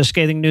joke to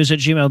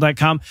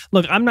scathingnews@gmail.com.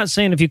 Look, I'm not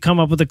saying if you come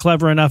up with a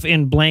clever enough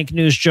in blank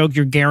news joke,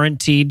 you're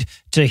guaranteed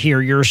to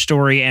hear your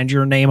story and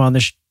your name on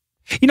this.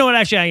 You know what?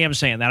 Actually, I am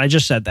saying that. I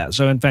just said that.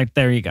 So, in fact,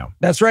 there you go.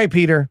 That's right,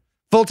 Peter.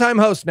 Full-time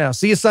host now.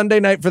 See you Sunday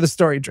night for the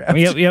story draft.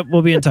 Yep,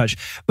 we'll be in touch.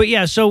 But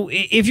yeah, so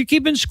if you're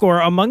keeping score,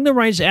 among the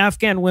rights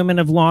Afghan women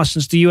have lost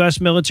since the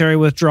U.S. military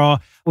withdrawal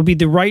would be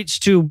the rights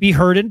to be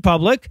heard in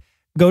public,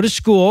 go to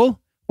school,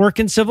 work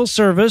in civil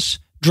service,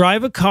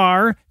 drive a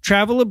car,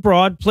 travel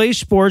abroad, play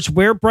sports,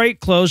 wear bright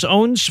clothes,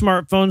 own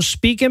smartphones,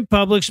 speak in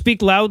public,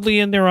 speak loudly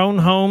in their own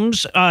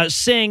homes,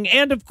 sing,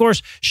 and of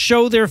course,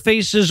 show their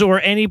faces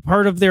or any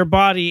part of their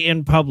body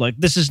in public.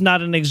 This is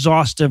not an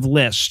exhaustive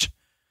list.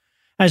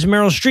 As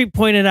Meryl Streep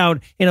pointed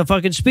out in a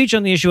fucking speech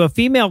on the issue, a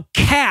female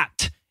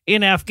cat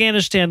in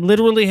Afghanistan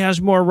literally has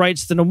more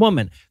rights than a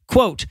woman.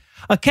 Quote,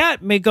 a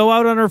cat may go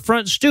out on her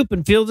front stoop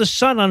and feel the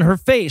sun on her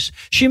face.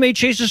 She may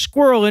chase a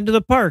squirrel into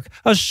the park,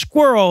 a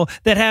squirrel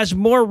that has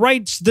more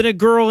rights than a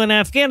girl in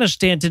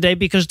Afghanistan today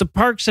because the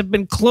parks have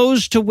been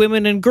closed to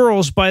women and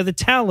girls by the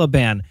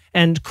Taliban,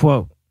 end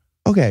quote.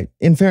 Okay,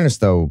 in fairness,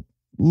 though,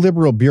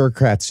 liberal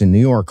bureaucrats in New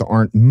York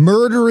aren't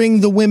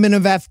murdering the women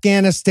of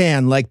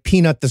Afghanistan like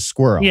Peanut the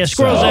squirrel. Yeah,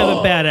 squirrels have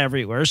it bad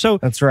everywhere. So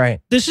that's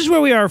right. This is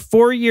where we are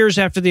 4 years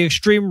after the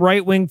extreme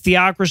right-wing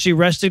theocracy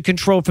wrested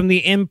control from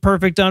the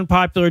imperfect,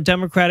 unpopular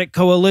Democratic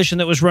coalition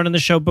that was running the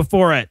show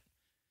before it.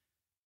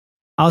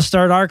 I'll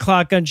start our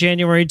clock on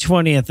January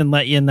 20th and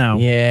let you know.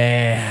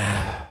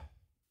 Yeah.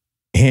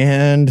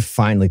 And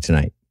finally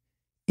tonight,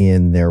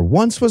 in There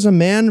Once Was a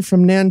Man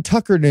from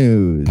Nantucket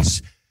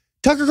News,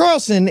 Tucker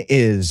Carlson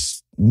is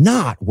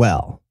not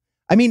well.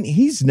 I mean,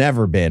 he's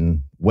never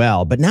been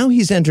well, but now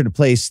he's entered a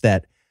place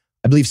that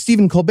I believe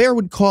Stephen Colbert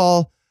would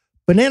call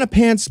banana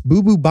pants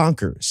boo-boo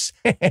bonkers.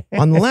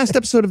 On the last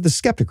episode of The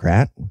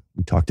Skepticrat,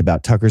 we talked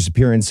about Tucker's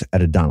appearance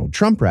at a Donald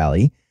Trump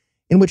rally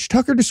in which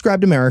Tucker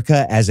described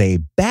America as a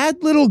bad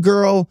little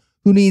girl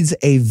who needs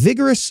a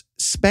vigorous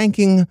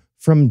spanking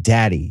from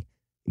daddy.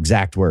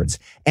 Exact words.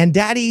 And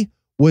daddy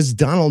was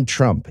Donald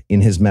Trump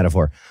in his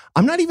metaphor.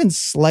 I'm not even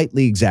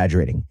slightly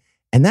exaggerating.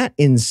 And that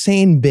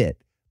insane bit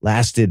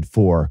lasted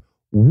for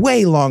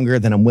way longer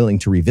than I'm willing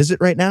to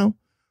revisit right now.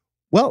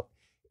 Well,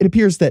 it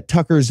appears that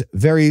Tucker's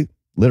very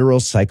literal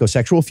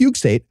psychosexual fugue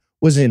state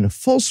was in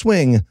full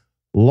swing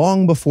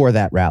long before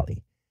that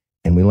rally.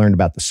 And we learned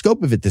about the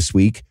scope of it this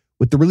week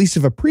with the release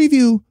of a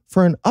preview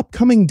for an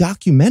upcoming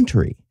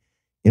documentary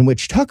in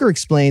which Tucker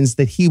explains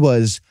that he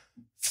was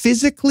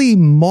physically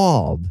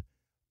mauled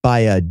by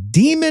a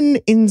demon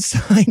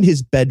inside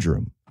his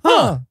bedroom.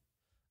 Huh.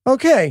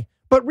 Okay.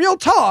 But real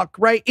talk,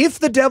 right? If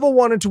the devil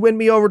wanted to win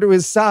me over to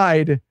his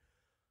side,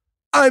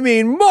 I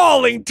mean,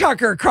 mauling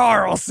Tucker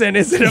Carlson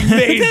is an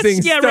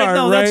amazing start,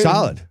 right?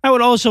 Solid. That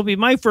would also be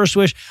my first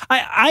wish.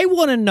 I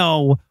want to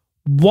know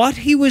what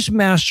he was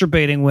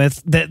masturbating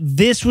with, that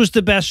this was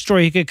the best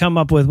story he could come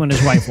up with when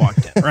his wife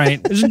walked in, right?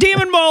 It was a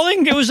demon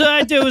mauling. It was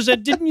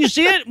didn't you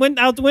see it? Went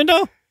out the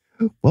window?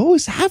 What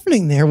was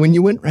happening there when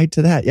you went right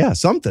to that? Yeah,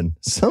 something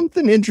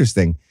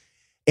interesting.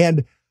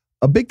 And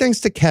a big thanks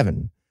to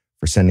Kevin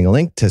for sending a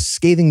link to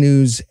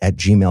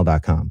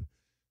scathingnews@gmail.com.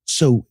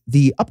 So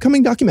the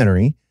upcoming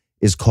documentary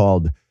is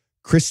called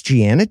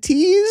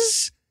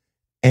Christianities,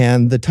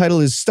 and the title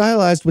is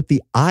stylized with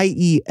the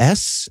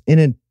IES in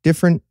a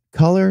different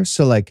color.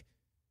 So like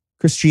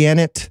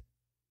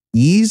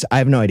Christianities, I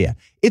have no idea.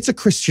 It's a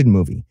Christian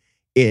movie.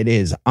 It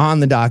is on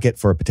the docket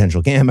for a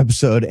potential GAM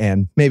episode,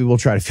 and maybe we'll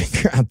try to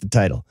figure out the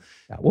title.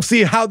 Yeah, we'll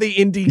see how the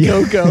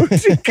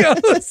Indiegogo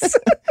goes.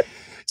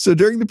 So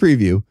during the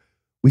preview,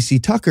 we see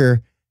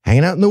Tucker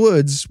hanging out in the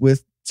woods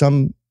with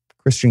some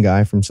Christian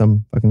guy from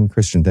some fucking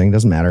Christian thing,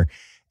 doesn't matter.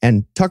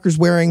 And Tucker's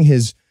wearing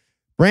his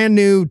brand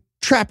new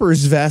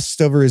trapper's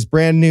vest over his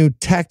brand new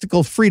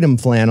tactical freedom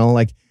flannel.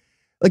 Like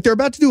they're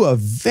about to do a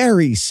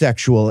very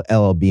sexual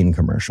LL Bean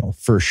commercial,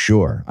 for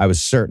sure. I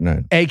was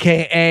certain.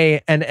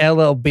 AKA an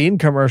LL Bean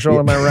commercial.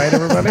 Am I right,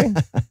 everybody?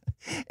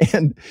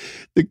 And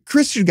the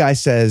Christian guy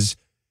says,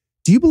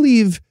 do you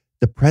believe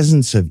the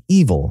presence of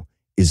evil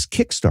is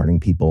kickstarting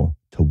people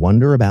to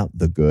wonder about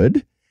the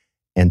good?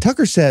 And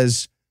Tucker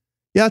says,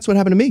 yeah, that's what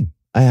happened to me.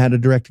 I had a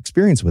direct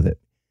experience with it.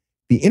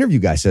 The interview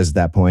guy says at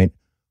that point,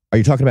 are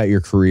you talking about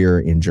your career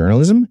in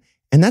journalism?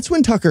 And that's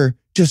when Tucker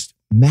just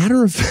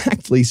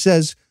matter-of-factly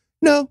says,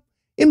 no,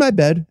 in my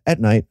bed at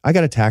night, I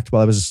got attacked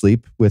while I was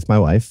asleep with my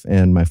wife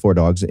and my 4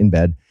 dogs in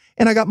bed,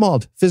 and I got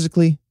mauled,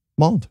 physically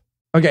mauled.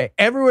 Okay,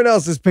 everyone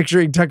else is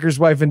picturing Tucker's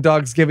wife and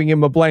dogs giving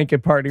him a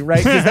blanket party,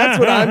 right? Because that's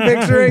what I'm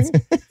picturing.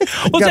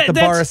 Got the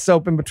bar of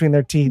soap in between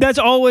their teeth. That's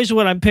always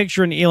what I'm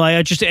picturing, Eli.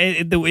 I just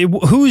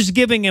who's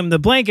giving him the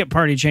blanket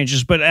party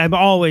changes, but I'm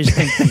always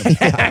thinking.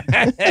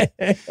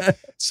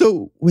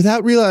 So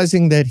without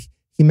realizing that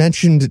he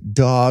mentioned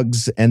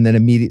dogs and then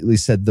immediately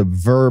said the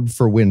verb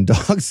for when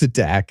dogs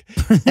attack,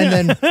 and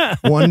then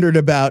wondered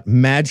about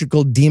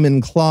magical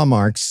demon claw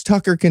marks,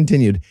 Tucker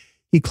continued.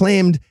 He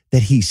claimed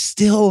that he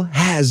still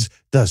has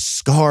the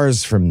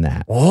scars from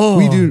that. Oh.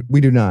 We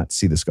do not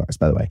see the scars,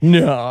 by the way.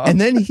 No. And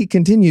then he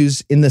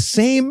continues in the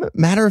same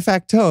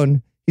matter-of-fact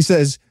tone. He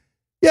says,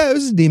 yeah, it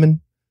was a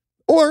demon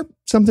or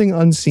something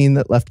unseen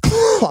that left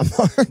claw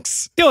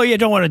marks. Oh, you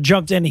don't want to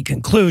jump to any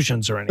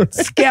conclusions or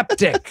anything.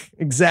 Skeptic.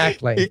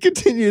 Exactly. He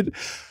continued,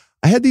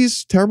 I had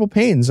these terrible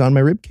pains on my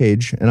rib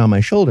cage and on my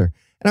shoulder,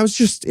 and I was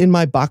just in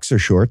my boxer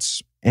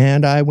shorts,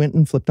 and I went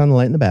and flipped on the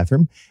light in the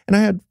bathroom, and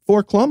I had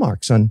 4 claw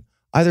marks on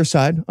either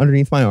side,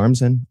 underneath my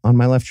arms and on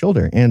my left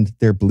shoulder, and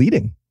they're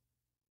bleeding.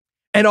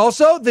 And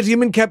also, the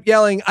demon kept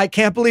yelling, I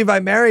can't believe I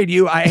married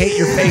you. I hate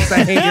your face.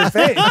 I hate your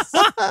face.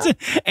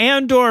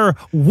 And or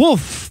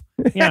woof.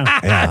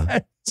 Yeah.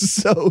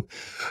 So,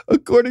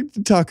 according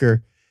to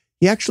Tucker,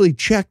 he actually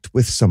checked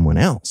with someone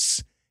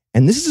else.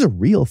 And this is a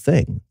real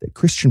thing that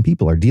Christian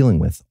people are dealing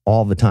with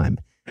all the time.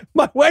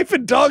 My wife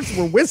and dogs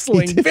were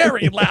whistling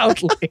very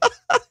loudly.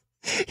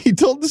 He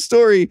told the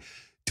story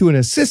to an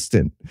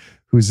assistant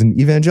who's an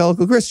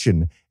evangelical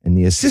Christian. And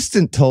the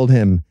assistant told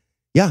him,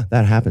 yeah,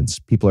 that happens.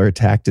 People are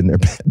attacked in their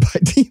bed by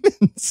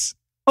demons.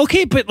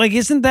 Okay, but like,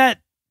 isn't that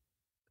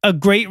a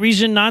great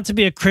reason not to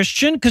be a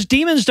Christian? Because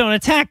demons don't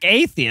attack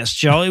atheists,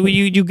 Joe.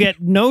 You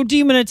get no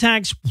demon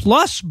attacks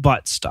plus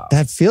butt stuff.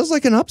 That feels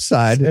like an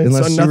upside,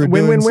 unless you were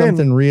doing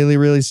something really,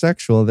 really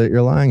sexual that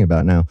you're lying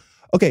about now.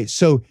 Okay,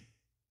 so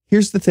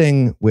here's the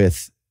thing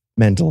with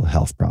mental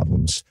health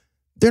problems.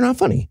 They're not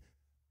funny.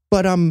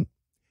 But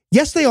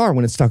yes, they are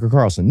when it's Tucker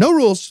Carlson. No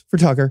rules for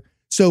Tucker.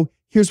 So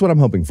here's what I'm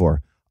hoping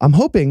for. I'm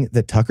hoping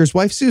that Tucker's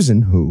wife,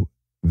 Susan, who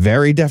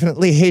very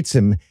definitely hates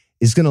him,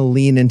 is going to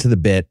lean into the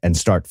bit and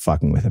start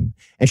fucking with him.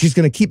 And she's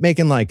going to keep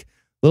making like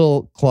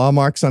little claw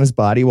marks on his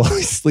body while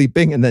he's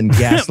sleeping and then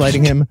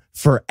gaslighting him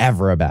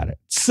forever about it.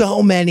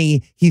 So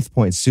many Heath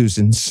points,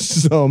 Susan.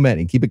 So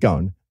many. Keep it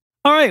going.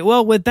 All right.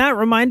 Well, with that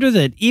reminder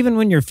that even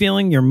when you're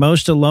feeling your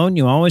most alone,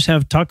 you always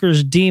have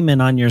Tucker's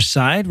demon on your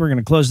side. We're going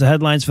to close the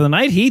headlines for the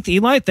night. Heath,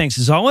 Eli, thanks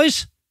as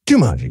always.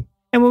 Jumanji.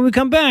 And when we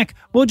come back,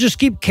 we'll just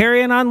keep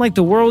carrying on like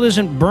the world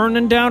isn't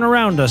burning down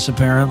around us,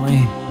 apparently.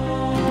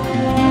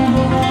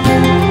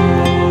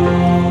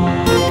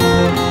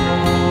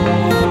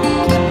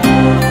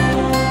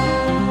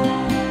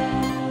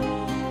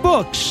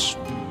 Books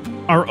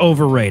are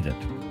overrated.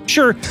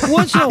 Sure,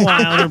 once in a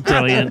while they're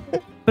brilliant,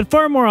 but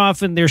far more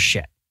often they're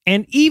shit.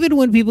 And even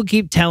when people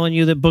keep telling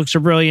you that books are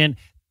brilliant,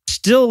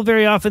 still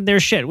very often they're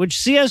shit, which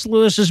C.S.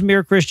 Lewis's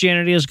Mere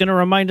Christianity is going to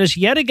remind us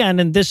yet again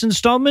in this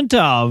installment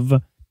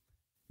of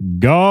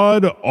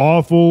God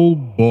Awful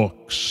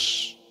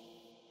Books.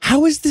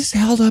 How is this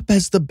held up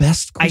as the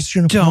best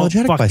Christian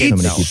apologetic by so many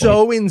people? It's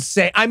so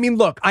insane. I mean,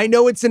 look, I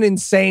know it's an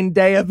insane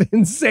day of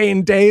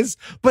insane days,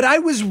 but I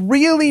was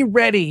really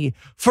ready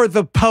for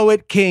the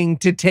Poet King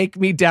to take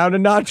me down a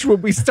notch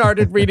when we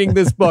started reading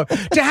this book,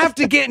 to have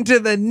to get into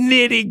the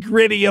nitty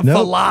gritty of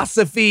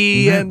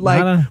philosophy and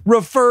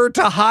refer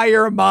to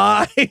higher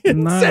minds.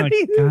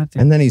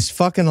 And then he's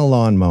fucking a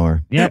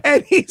lawnmower. Yep.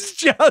 And he's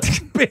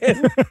just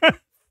been...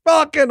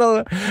 fucking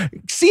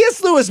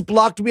C.S. Lewis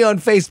blocked me on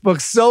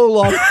Facebook so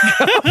long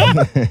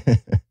ago.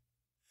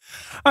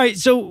 All right,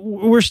 so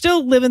we're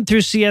still living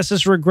through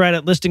C.S.'s regret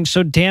at listing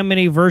so damn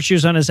many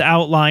virtues on his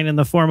outline in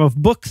the form of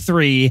Book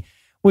 3,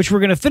 which we're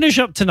going to finish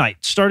up tonight,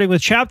 starting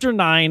with Chapter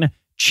 9,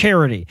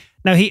 Charity.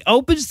 Now, he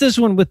opens this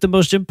one with the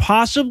most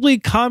impossibly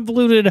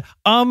convoluted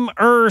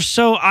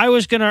so I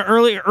was going to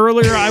earlier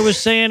I was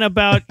saying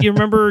about, you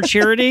remember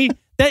charity?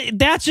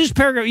 That's his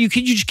paragraph. You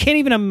just can't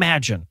even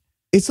imagine.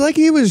 It's like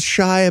he was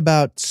shy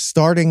about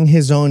starting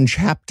his own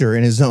chapter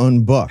in his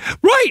own book.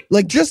 Right.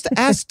 Like, just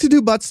ask to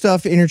do butt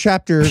stuff in your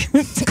chapter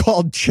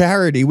called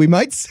Charity. We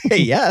might say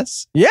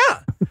yes. Yeah.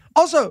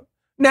 Also,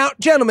 now,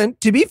 gentlemen,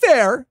 to be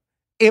fair,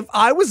 if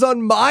I was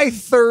on my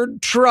third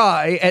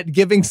try at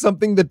giving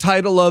something the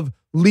title of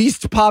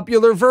least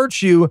popular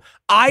virtue,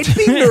 I'd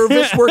be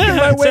nervous working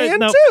my way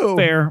in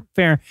too.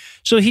 Fair.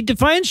 So he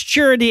defines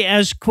charity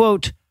as,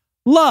 quote,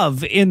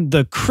 love in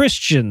the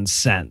Christian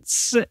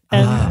sense.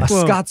 A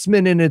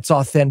Scotsman in its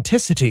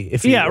authenticity,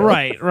 if you will.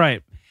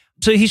 Right.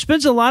 So he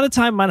spends a lot of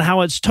time on how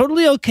it's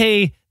totally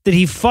okay that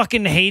he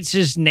fucking hates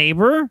his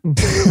neighbor,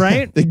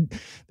 right?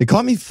 They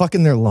caught me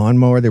fucking their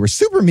lawnmower. They were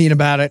super mean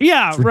about it.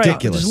 Yeah, it's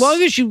ridiculous. Right.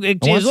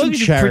 As long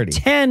as you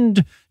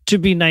pretend to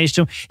be nice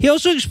to him. He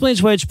also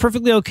explains why it's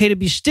perfectly okay to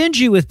be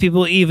stingy with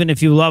people even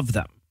if you love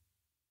them.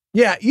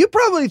 Yeah, you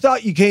probably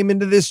thought you came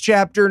into this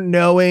chapter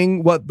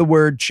knowing what the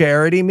word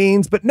charity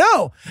means, but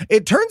no,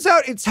 it turns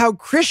out it's how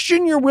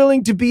Christian you're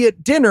willing to be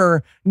at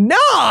dinner,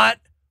 not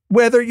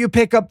whether you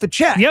pick up the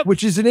check,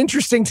 which is an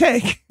interesting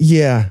take.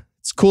 Yeah,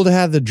 it's cool to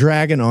have the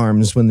dragon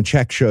arms when the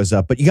check shows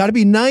up, but you got to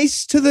be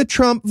nice to the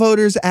Trump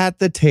voters at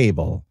the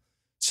table.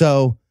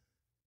 So,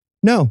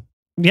 no.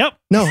 Yep.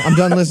 No, I'm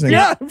done listening.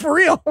 Yeah, for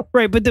real.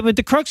 Right, but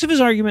the crux of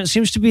his argument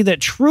seems to be that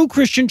true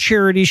Christian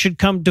charity should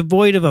come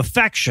devoid of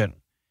affection.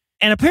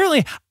 And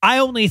apparently, I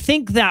only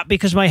think that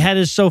because my head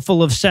is so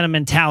full of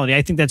sentimentality.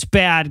 I think that's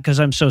bad because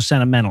I'm so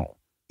sentimental.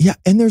 Yeah,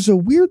 and there's a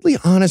weirdly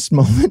honest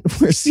moment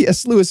where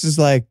C.S. Lewis is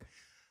like,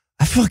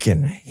 I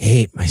fucking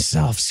hate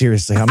myself.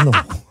 Seriously, I'm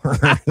the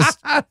worst.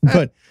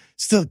 But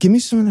still, give me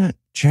some of that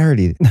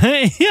charity.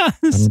 Yeah.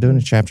 I'm doing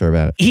a chapter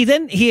about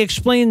it. He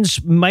explains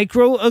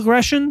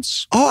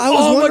microaggressions. Oh, I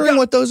was wondering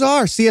what those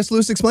are. C.S.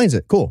 Lewis explains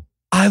it. Cool.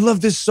 I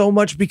love this so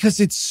much because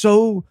it's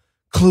so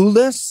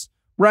clueless,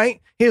 right?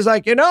 He's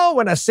like,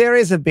 when a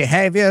series of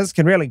behaviors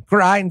can really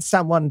grind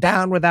someone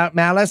down without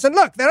malice. And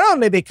look, they're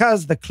only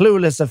because the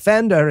clueless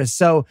offender is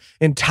so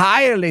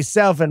entirely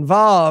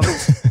self-involved.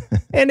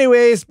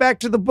 Anyways, back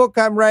to the book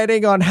I'm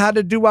writing on how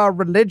to do our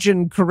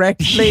religion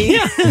correctly.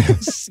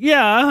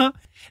 Yeah.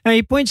 And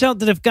he points out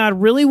that if God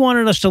really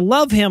wanted us to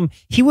love him,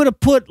 he would have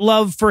put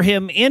love for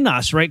him in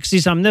us, right? Because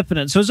he's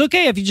omnipotent. So it's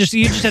okay if you just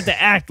have to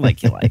act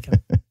like you like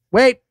him.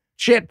 Wait.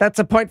 Shit, that's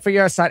a point for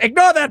your side.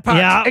 Ignore that part.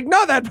 Yeah.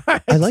 Ignore that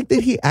part. I like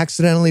that he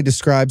accidentally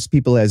describes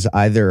people as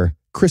either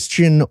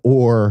Christian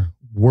or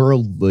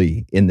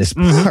worldly in this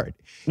part.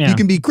 Yeah. You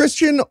can be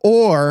Christian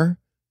or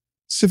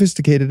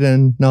sophisticated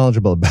and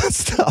knowledgeable about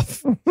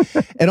stuff.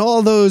 And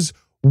all those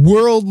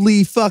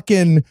worldly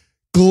fucking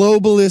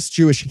globalist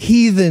Jewish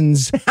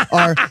heathens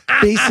are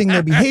basing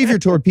their behavior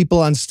toward people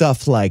on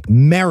stuff like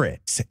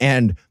merit.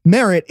 And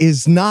merit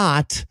is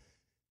not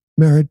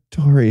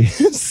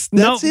meritorious.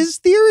 That's his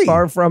theory.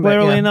 Far from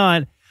Clearly it.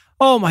 not.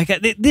 Oh my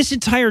God. This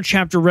entire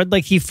chapter read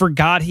like he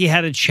forgot he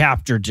had a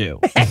chapter due.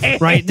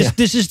 Right?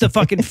 This is the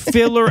fucking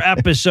filler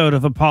episode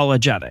of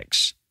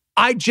apologetics.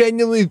 I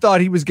genuinely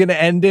thought he was going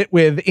to end it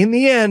with, in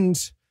the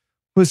end,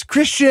 was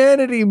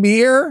Christianity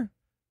mere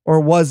or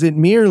was it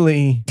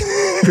merely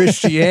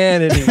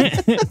Christianity?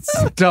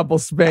 Double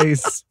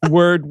space.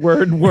 Word.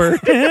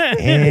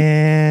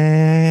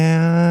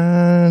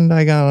 And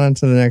I got on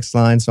to the next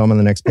line, so I'm on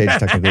the next page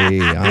technically.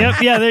 There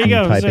you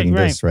go. I'm typing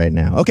this right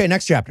now. Okay,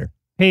 next chapter.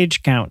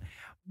 Page count.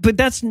 But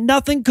that's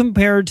nothing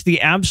compared to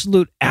the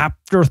absolute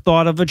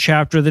afterthought of a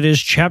chapter that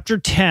is chapter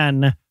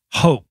 10,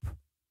 Hope.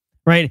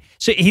 Right?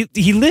 So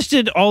he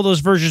listed all those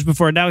versions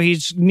before. Now he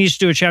needs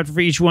to do a chapter for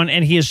each one,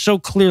 and he is so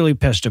clearly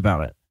pissed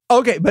about it.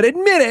 Okay, but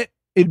admit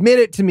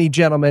it to me,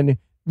 gentlemen.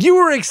 You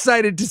were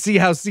excited to see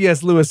how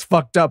C.S. Lewis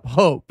fucked up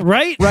hope.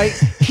 Right? Right?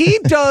 He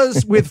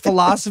does with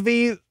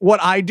philosophy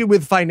what I do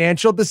with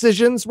financial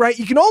decisions, right?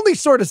 You can only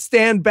sort of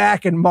stand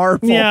back and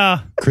marvel. Yeah.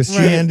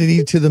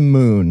 Christianity to the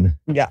moon.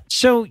 Yeah.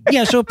 So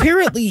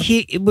apparently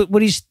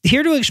what he's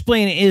here to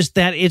explain is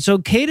that it's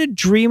okay to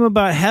dream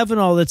about heaven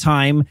all the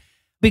time,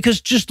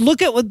 because just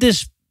look at what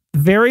this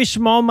very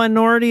small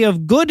minority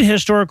of good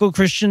historical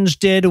Christians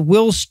did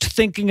whilst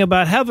thinking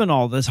about heaven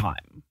all the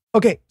time.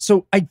 Okay,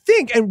 so I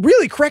think, and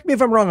really correct me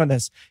if I'm wrong on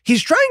this,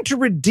 he's trying to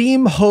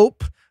redeem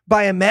hope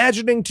by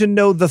imagining to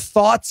know the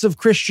thoughts of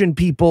Christian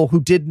people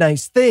who did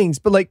nice things.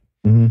 But like,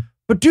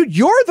 but dude,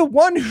 you're the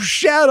one who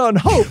shat on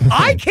hope.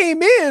 I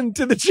came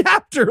into the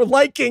chapter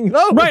liking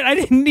hope. Right. I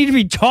didn't need to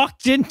be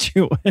talked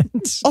into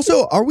it.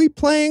 Also, are we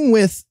playing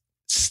with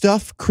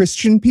stuff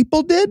Christian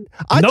people did?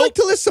 I'd like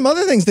to list some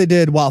other things they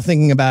did while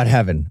thinking about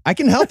heaven. I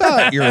can help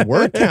out your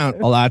word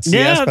count a lot,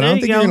 CS, but I don't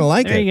think you're going to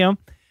like it. There you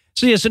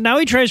go. So now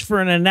he tries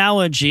for an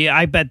analogy.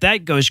 I bet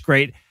that goes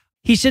great.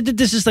 He said that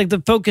this is like the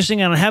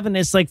focusing on heaven.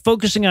 It's like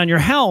focusing on your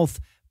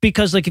health,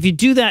 because like if you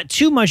do that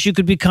too much, you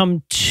could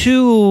become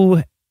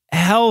too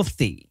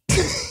healthy.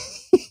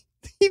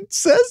 He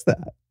says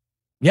that.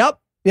 Yep.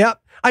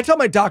 I tell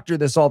my doctor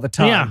this all the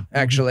time,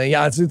 actually.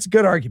 Yeah, it's a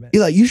good argument.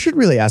 Eli, you should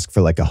really ask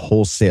for like a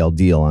wholesale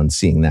deal on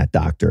seeing that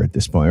doctor at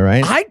this point,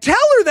 right? I tell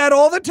her that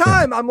all the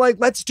time. Yeah. I'm like,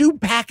 let's do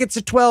packets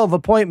of 12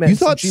 appointments. You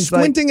thought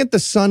squinting at the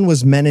sun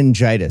was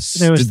meningitis.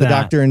 Did the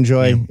doctor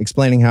enjoy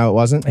explaining how it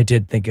wasn't? I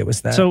did think it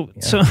was that. So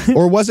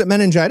or was it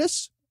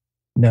meningitis?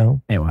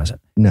 No. It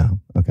wasn't. No.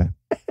 Okay.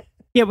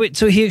 Yeah, but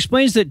so he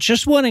explains that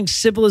just wanting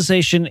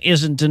civilization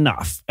isn't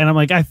enough. And I'm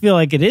like, I feel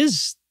like it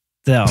is,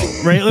 though,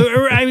 right?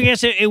 I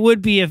guess it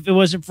would be if it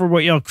wasn't for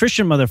what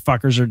Christian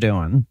motherfuckers are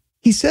doing.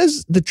 He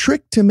says the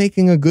trick to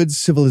making a good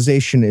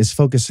civilization is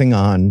focusing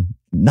on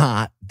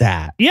not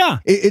that. Yeah.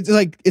 It's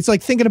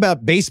like thinking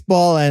about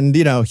baseball and,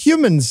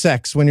 human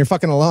sex when you're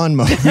fucking a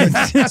lawnmower.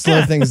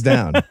 Slow things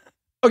down.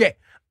 Okay.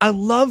 I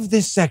love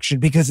this section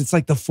because it's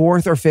like the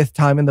 4th or 5th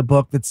time in the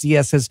book that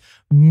CS has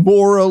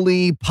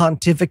morally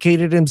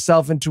pontificated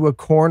himself into a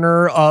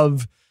corner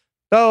of,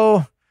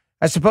 I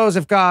suppose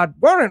if God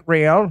weren't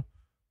real,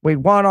 we'd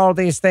want all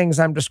these things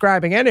I'm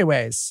describing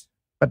anyways.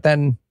 But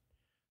then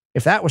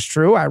if that was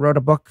true, I wrote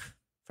a book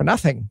for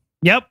nothing.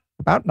 Yep.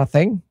 About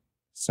nothing.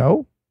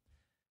 So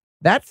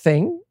that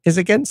thing is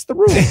against the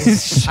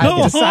rules.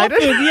 I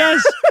decided. Often,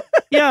 yes.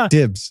 Yeah.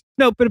 Dibs.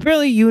 No, but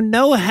apparently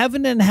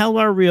heaven and hell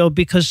are real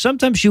because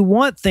sometimes you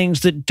want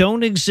things that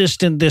don't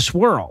exist in this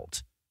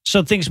world.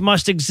 So things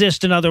must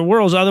exist in other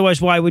worlds.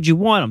 Otherwise, why would you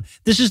want them?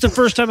 This is the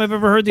first time I've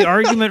ever heard the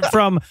argument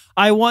from,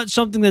 I want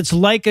something that's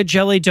like a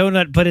jelly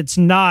donut, but it's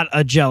not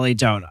a jelly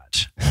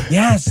donut.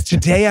 Yes.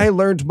 Today I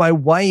learned my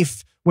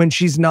wife, when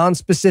she's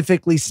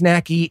non-specifically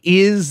snacky,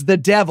 is the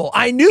devil.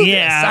 I knew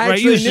this. I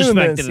right. You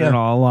suspected it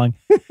all along.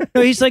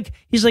 No, he's like,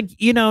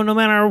 no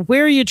matter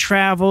where you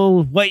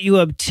travel, what you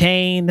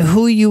obtain,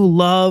 who you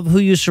love, who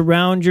you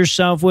surround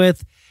yourself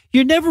with,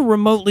 you're never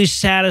remotely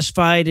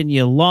satisfied and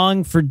you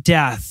long for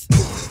death.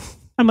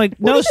 I'm like,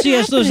 no,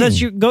 CS, that's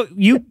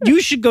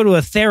you should go to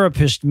a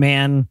therapist,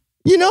 man.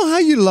 You know how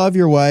you love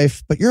your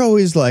wife, but you're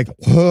always like,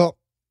 you're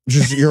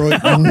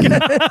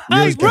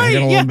right.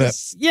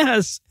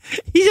 Yes.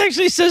 He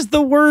actually says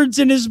the words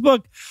in his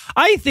book.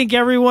 I think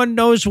everyone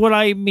knows what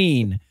I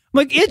mean. I'm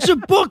like, it's a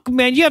book,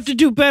 man. You have to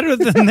do better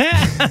than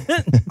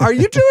that. Are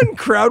you doing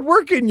crowd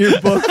work in your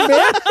book,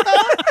 man?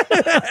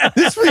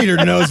 This reader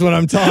knows what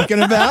I'm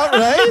talking about,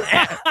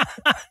 right?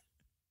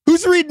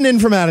 Who's reading in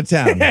from out of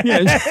town?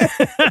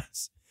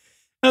 Yes.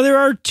 Now, there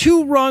are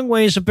 2 wrong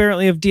ways,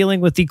 apparently, of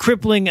dealing with the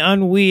crippling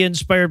ennui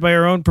inspired by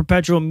our own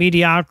perpetual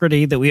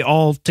mediocrity that we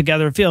all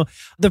together feel.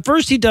 The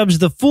first he dubs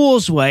the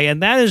fool's way,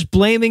 and that is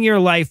blaming your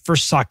life for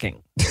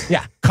sucking.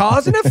 Yeah.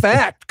 Cause and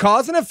effect.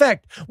 Cause and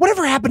effect.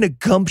 Whatever happened to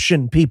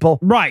gumption, people?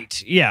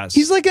 Right. Yes.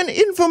 He's like an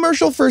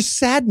infomercial for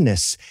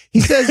sadness. He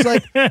says,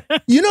 like,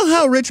 you know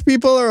how rich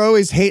people are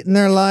always hating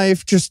their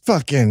life? Just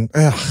fucking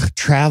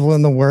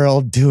traveling the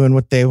world, doing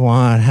what they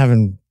want,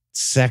 having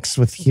sex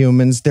with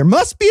humans. There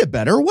must be a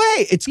better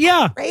way. It's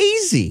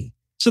crazy.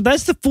 So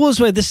that's the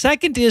fool's way. The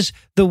second is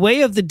the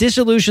way of the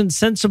disillusioned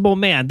sensible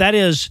man. That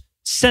is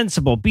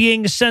sensible,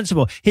 being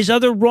sensible. His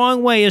other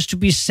wrong way is to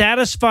be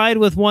satisfied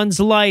with one's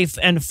life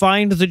and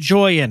find the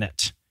joy in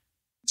it.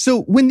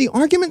 So when the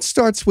argument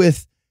starts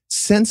with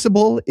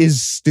sensible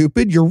is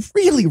stupid, you're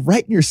really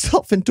writing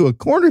yourself into a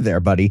corner there,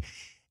 buddy.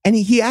 And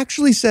he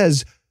actually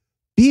says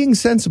being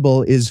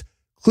sensible is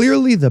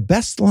clearly the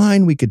best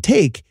line we could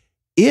take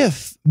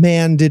if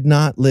man did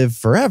not live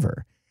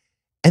forever.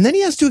 And then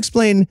he has to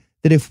explain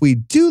that if we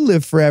do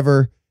live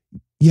forever,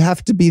 you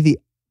have to be the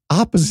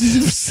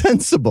opposite of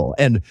sensible.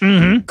 And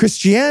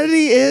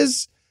Christianity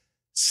is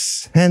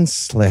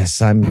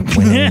senseless. I'm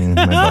winning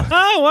my book.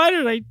 Why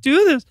did I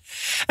do this?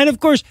 And of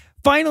course,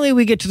 finally,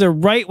 we get to the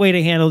right way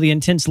to handle the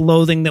intense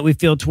loathing that we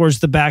feel towards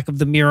the back of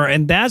the mirror.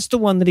 And that's the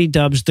one that he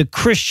dubs the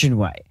Christian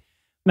way.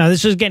 Now,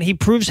 this is, again, he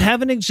proves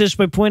heaven exists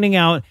by pointing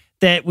out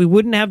that we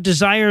wouldn't have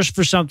desires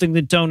for something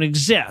that don't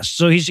exist.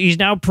 So he's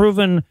now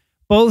proven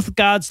both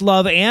God's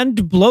love and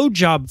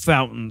blowjob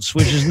fountains,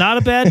 which is not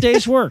a bad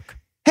day's work.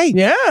 Hey,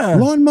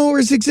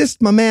 lawnmowers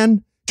exist, my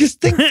man.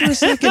 Just think for a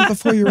second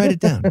before you write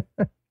it down.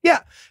 Yeah.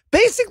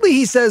 Basically,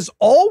 he says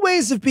all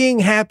ways of being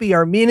happy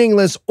are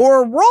meaningless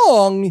or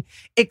wrong,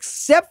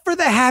 except for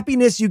the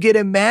happiness you get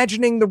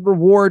imagining the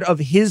reward of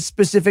his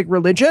specific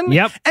religion.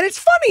 Yep. And it's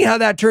funny how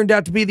that turned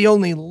out to be the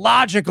only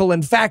logical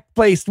and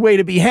fact-based way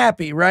to be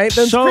happy, right?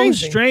 That's so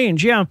crazy.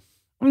 Strange, yeah.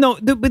 No,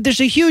 but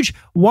there's a huge,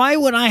 why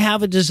would I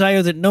have a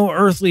desire that no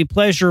earthly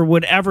pleasure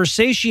would ever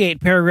satiate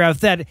paragraph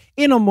that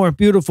in a more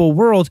beautiful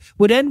world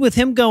would end with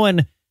him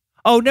going,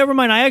 oh, never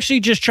mind. I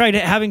actually just tried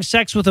having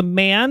sex with a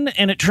man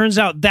and it turns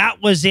out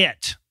that was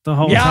it the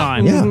whole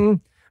time. Yeah. Mm-hmm.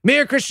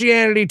 Mere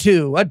Christianity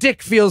too. A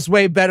dick feels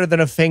way better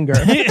than a finger.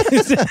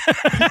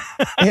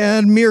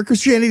 And Mere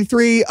Christianity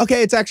 3.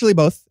 Okay, it's actually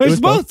both. It's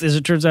both, as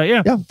it turns out.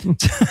 Yeah.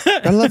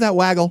 Gotta love that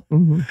waggle.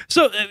 Mm-hmm.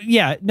 So,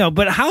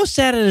 but how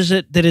sad is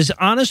it that his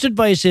honest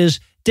advice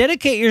is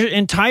dedicate your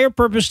entire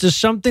purpose to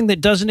something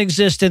that doesn't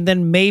exist and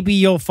then maybe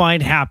you'll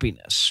find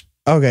happiness.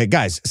 Okay,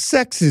 guys,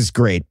 sex is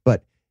great,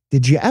 but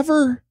did you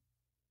ever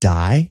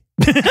die?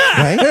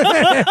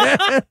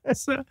 Right?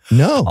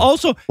 No.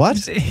 Also, what?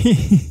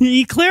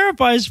 He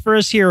clarifies for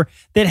us here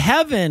that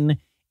heaven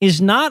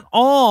is not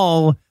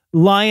all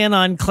lying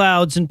on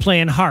clouds and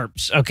playing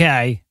harps,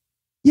 okay?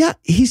 Yeah,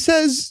 he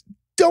says,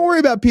 don't worry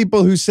about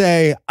people who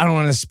say, I don't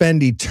want to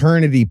spend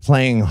eternity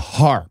playing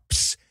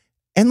harps.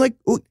 And like,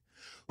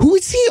 who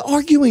is he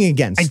arguing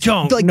against? I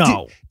don't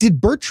know.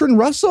 Did Bertrand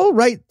Russell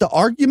write the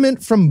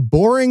argument from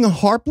boring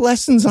harp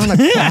lessons on a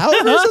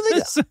cloud or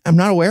something? I'm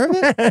not aware of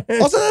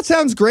it. Also, that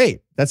sounds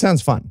great. That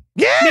sounds fun.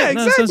 Yeah,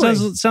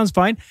 exactly. Sounds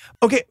fine.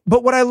 Okay,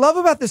 but what I love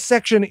about this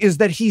section is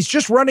that he's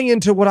just running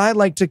into what I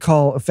like to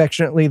call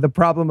affectionately the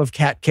problem of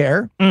cat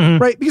care,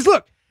 right? Because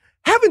look,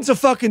 heaven's a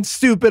fucking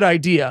stupid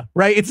idea,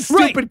 right? It's a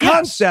stupid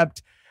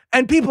concept.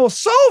 And people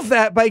solve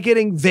that by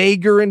getting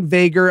vaguer and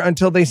vaguer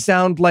until they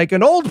sound like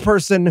an old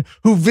person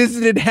who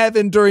visited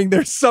heaven during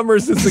their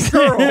summers as a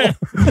girl.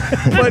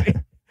 But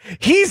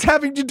he's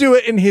having to do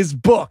it in his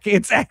book.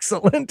 It's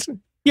excellent.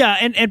 Yeah,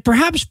 and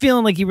perhaps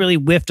feeling like he really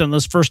whiffed on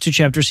those first 2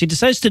 chapters, he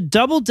decides to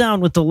double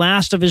down with the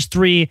last of his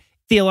 3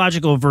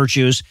 theological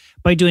virtues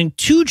by doing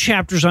 2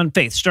 chapters on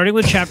faith, starting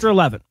with chapter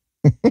 11,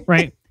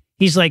 right?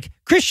 He's like,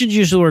 Christians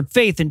use the word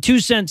faith in 2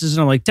 senses,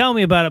 and I'm like, tell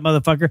me about it,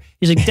 motherfucker.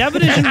 He's like,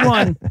 definition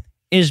 1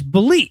 is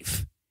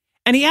belief.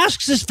 And he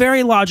asks this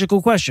very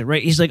logical question,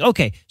 right? He's like,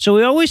 okay, so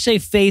we always say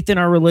faith in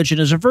our religion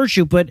is a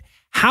virtue, but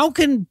how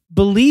can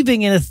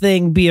believing in a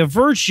thing be a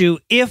virtue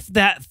if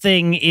that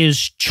thing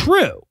is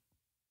true?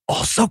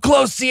 Oh, so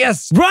close,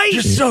 yes. Right?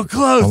 Just so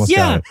close. Almost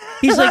yeah.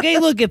 He's like, hey,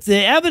 look, if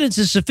the evidence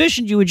is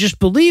sufficient, you would just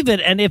believe it.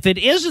 And if it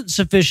isn't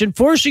sufficient,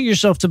 forcing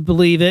yourself to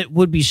believe it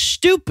would be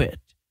stupid.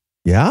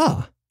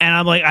 Yeah. And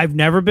I'm like, I've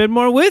never been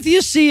more with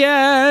you,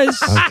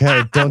 CS.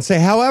 Okay, don't say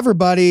however,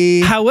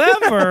 buddy.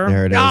 However.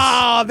 There it is.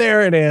 Oh,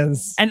 there it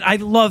is. And I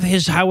love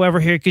his however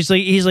here, because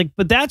he's like,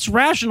 but that's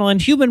rational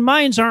and human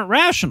minds aren't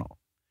rational.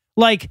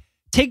 Like,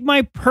 take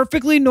my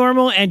perfectly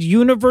normal and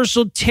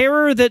universal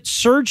terror that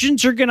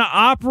surgeons are going to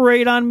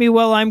operate on me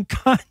while I'm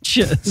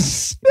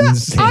conscious.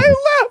 I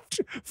left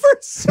for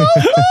so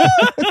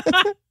long.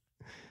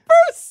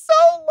 For so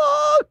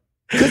long.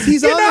 Because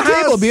he's on the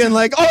table being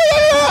like, oh,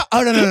 yeah.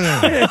 Oh, no.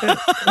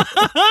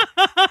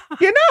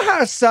 You know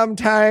how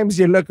sometimes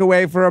you look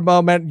away for a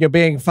moment and you're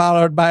being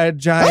followed by a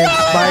giant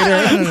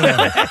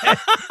spider?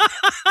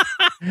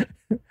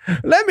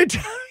 Let me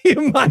tell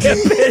you my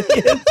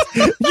opinion.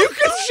 You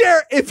could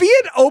share, if he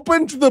had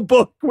opened the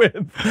book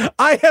with,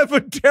 I have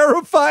a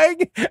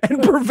terrifying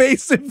and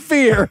pervasive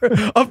fear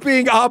of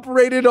being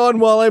operated on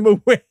while I'm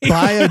awake.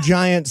 By a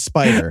giant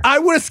spider. I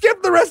would have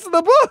skipped the rest of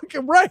the book,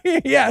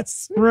 right?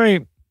 Yes.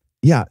 Right.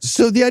 Yeah.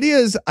 So the idea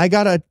is I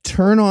got to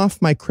turn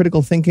off my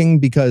critical thinking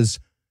because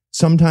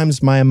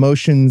sometimes my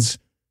emotions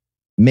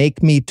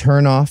make me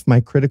turn off my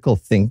critical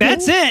thinking.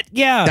 That's it.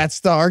 Yeah. That's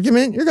the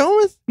argument you're going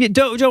with? Yeah,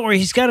 don't worry.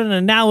 He's got an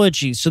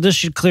analogy, so this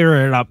should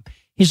clear it up.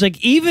 He's like,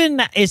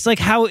 it's like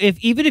how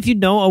even if you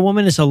know a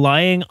woman is a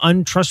lying,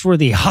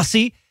 untrustworthy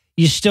hussy,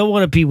 you still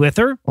want to be with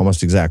her.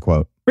 Almost exact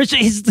quote. Rich,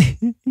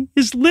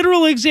 his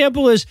literal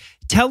example is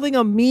telling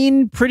a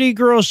mean, pretty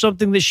girl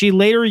something that she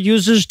later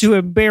uses to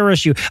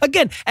embarrass you.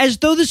 Again, as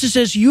though this is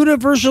as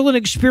universal an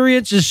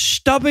experience as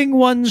stubbing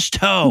one's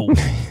toe.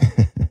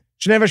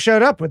 She never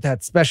showed up with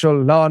that special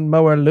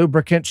lawnmower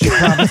lubricant she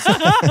promised.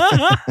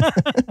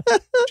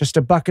 Just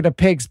a bucket of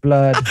pig's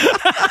blood.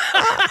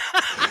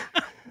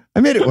 I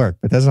made it work,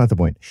 but that's not the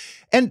point.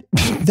 And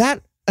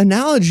that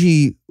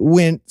analogy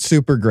went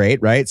super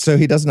great, right? So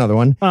he does another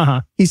one.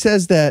 He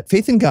says that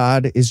faith in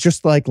God is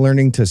just like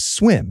learning to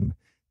swim.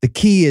 The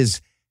key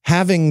is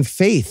having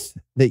faith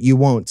that you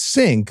won't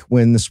sink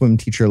when the swim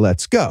teacher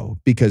lets go,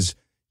 because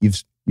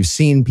you've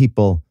seen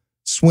people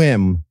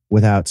swim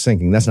without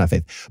sinking. That's not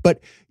faith.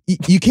 But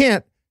you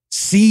can't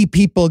see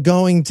people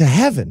going to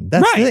heaven.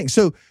 That's the thing.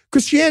 So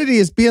Christianity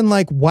is being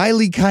like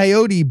Wile E.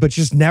 Coyote, but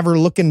just never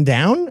looking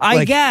down.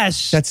 I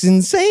guess. That's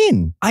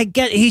insane.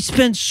 He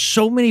spends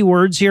so many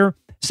words here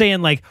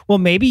saying like, well,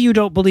 maybe you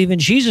don't believe in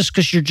Jesus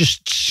because you're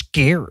just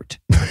scared.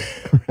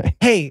 Right.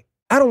 Hey,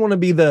 I don't want to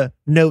be the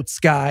notes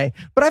guy,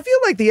 but I feel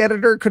like the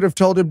editor could have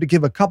told him to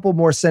give a couple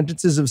more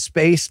sentences of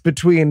space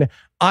between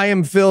I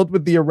am filled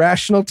with the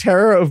irrational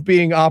terror of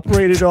being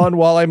operated on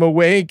while I'm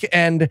awake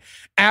and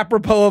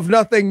apropos of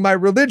nothing, my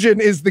religion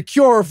is the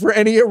cure for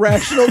any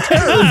irrational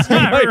terrors you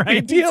might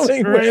be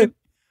dealing with.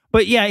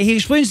 But yeah, he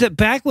explains that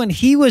back when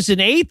he was an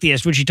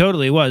atheist, which he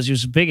totally was, he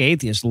was a big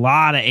atheist, a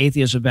lot of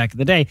atheists back in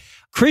the day,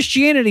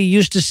 Christianity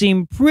used to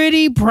seem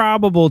pretty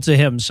probable to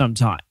him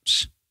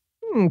sometimes.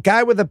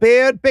 Guy with a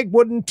beard, big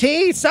wooden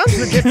tee, sounds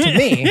legit to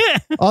me.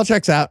 All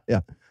checks out.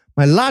 Yeah.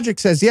 My logic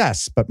says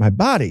yes, but my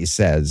body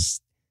says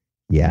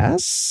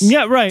yes.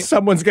 Yeah, right.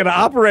 Someone's going to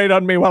operate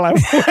on me while I'm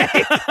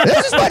away.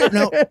 This is what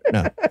no.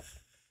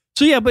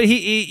 So yeah, but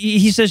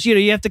he says,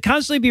 you have to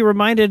constantly be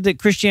reminded that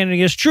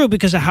Christianity is true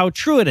because of how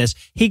true it is.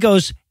 He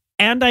goes,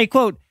 and I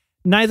quote,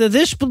 "Neither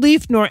this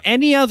belief nor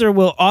any other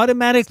will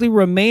automatically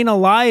remain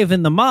alive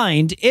in the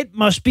mind. It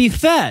must be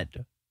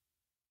fed."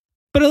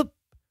 But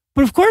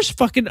of course,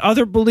 fucking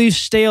other beliefs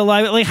stay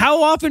alive. Like,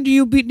 how often do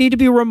you need to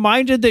be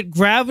reminded that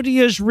gravity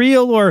is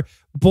real or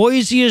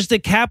Boise is the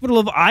capital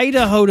of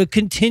Idaho to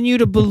continue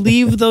to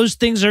believe those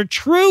things are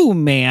true,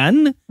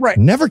 man? Right.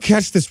 Never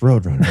catch this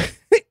roadrunner.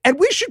 And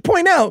we should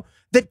point out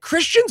that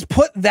Christians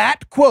put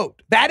that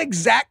quote, that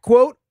exact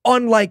quote,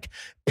 on like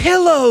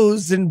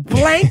pillows and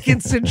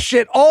blankets and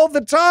shit all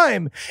the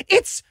time.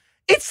 It's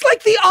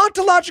like the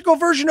ontological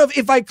version of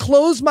if I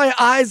close my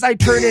eyes, I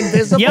turn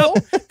invisible.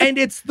 And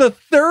it's the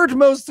third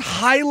most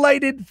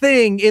highlighted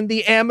thing in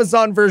the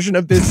Amazon version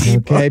of this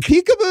ebook. Okay,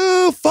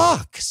 peekaboo,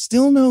 fuck,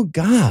 still no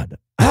God.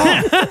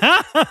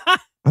 Oh.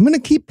 I'm going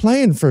to keep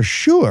playing for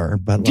sure,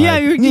 but like, yeah,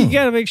 you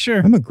got to make sure.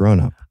 I'm a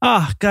grown-up.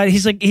 Oh, God,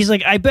 he's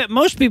like, I bet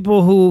most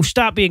people who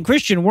stopped being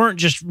Christian weren't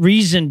just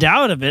reasoned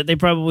out of it. They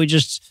probably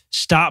just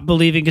stopped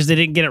believing because they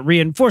didn't get it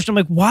reinforced. I'm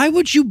like, why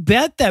would you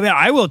bet that? Man,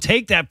 I will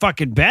take that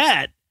fucking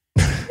bet.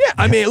 Yeah,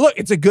 I mean, look,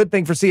 it's a good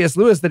thing for C.S.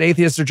 Lewis that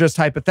atheists are just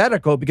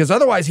hypothetical, because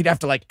otherwise he'd have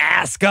to like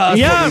ask us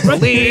what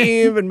we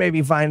believe and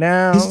maybe find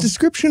out. His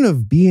description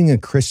of being a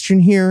Christian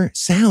here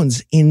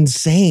sounds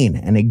insane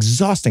and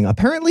exhausting.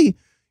 Apparently,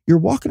 you're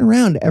walking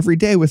around every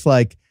day with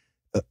like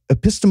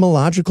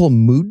epistemological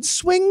mood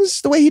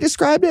swings, the way he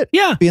described it.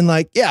 Yeah. Being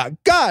like, yeah,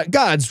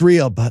 God's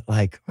real, but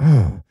like,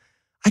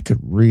 I could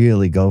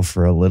really go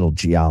for a little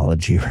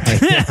geology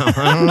right now.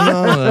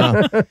 I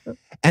don't know.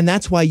 And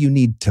that's why you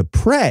need to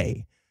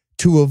pray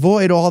to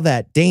avoid all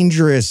that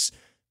dangerous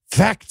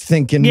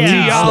fact-thinking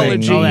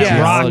geology, all that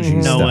rock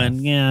stuff. knowing.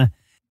 Yeah.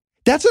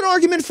 That's an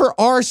argument for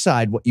our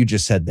side, what you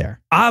just said there.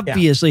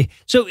 Obviously. Yeah.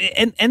 So,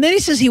 and then he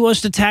says he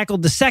wants to tackle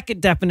the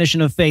second definition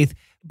of faith,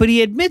 but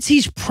he admits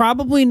he's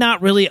probably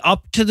not really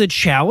up to the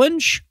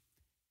challenge.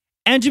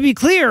 And to be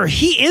clear,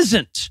 he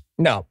isn't.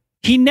 No.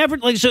 He never,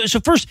 like, so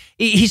first,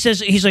 he says,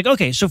 he's like,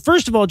 okay, so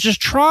first of all,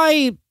 just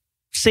try,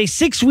 say,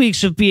 6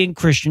 weeks of being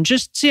Christian.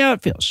 Just see how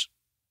it feels.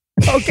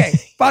 Okay.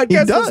 He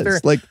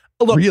does, like,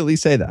 really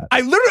say that.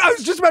 I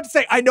was just about to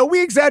say, I know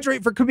we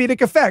exaggerate for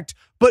comedic effect,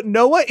 but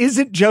Noah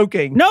isn't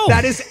joking. No.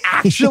 That is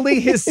actually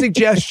his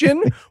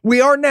suggestion. We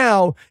are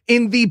now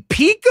in the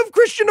peak of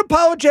Christian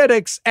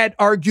apologetics at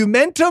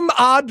argumentum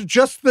ad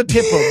just the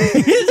tip of.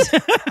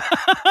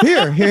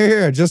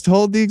 Here. Just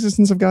hold the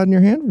existence of God in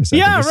your hand for a second.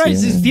 Yeah, right.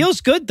 It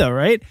feels good, though,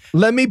 right?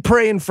 Let me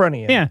pray in front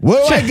of you. Yeah.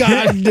 What do I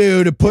got to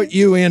do to put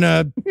you in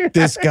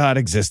this God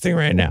existing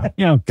right now?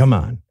 Yeah. Come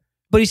on.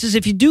 But he says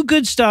if you do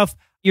good stuff,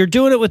 you're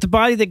doing it with the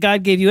body that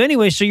God gave you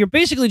anyway. So you're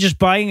basically just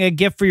buying a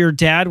gift for your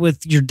dad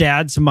with your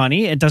dad's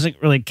money. It doesn't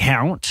really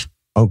count.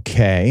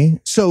 Okay.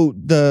 So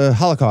the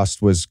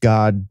Holocaust was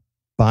God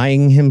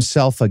buying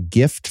himself a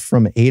gift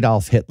from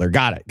Adolf Hitler.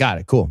 Got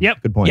it. Cool.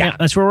 Yep. Good point. Yeah,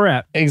 that's where we're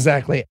at.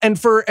 Exactly. And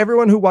for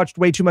everyone who watched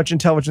way too much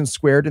Intelligence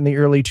Squared in the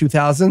early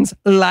 2000s,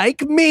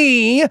 like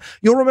me,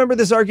 you'll remember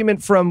this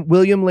argument from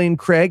William Lane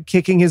Craig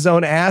kicking his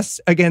own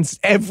ass against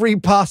every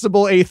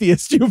possible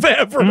atheist you've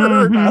ever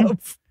heard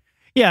of.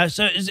 Yeah.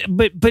 So,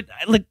 but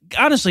like,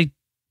 honestly,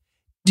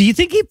 do you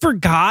think he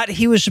forgot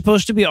he was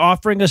supposed to be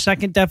offering a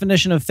second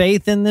definition of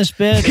faith in this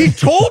bit? He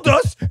told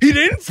us he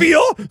didn't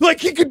feel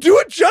like he could do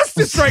it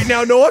justice right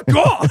now, Noah.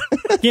 God.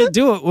 Can't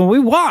do it when we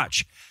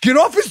watch. Get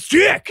off his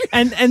dick.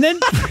 And then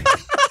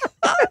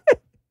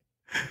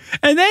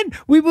and then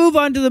we move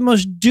on to the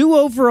most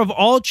do-over of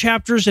all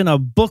chapters in a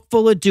book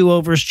full of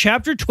do-overs.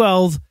 Chapter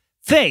 12,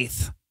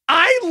 Faith.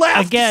 I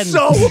laughed again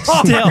so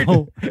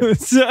hard.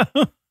 So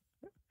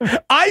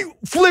I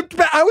flipped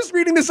back. I was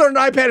reading this on an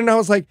iPad and I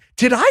was like,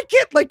 did I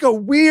get like a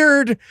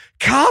weird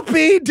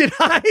copy? Did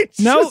I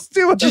just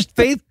do it? Just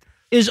Faith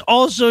is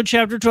also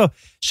chapter 12.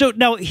 So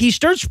now he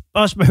starts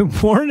us by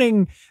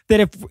warning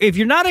that if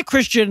you're not a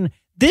Christian,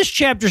 this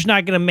chapter's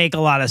not going to make a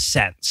lot of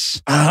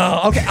sense.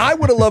 Oh, okay. I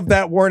would have loved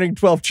that warning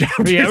 12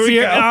 chapters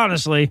ago.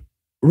 Honestly.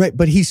 Right,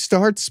 but he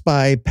starts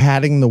by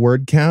padding the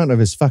word count of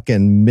his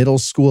fucking middle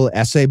school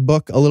essay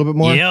book a little bit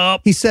more.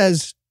 Yep. He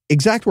says,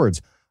 exact words,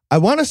 I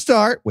want to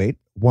start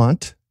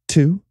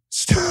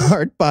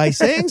by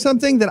saying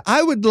something that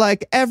I would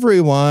like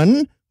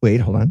everyone,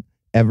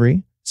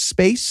 every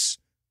space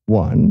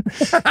one,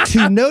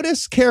 to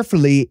notice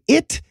carefully.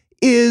 It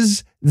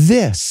is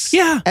this.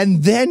 Yeah.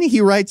 And then he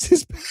writes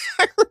his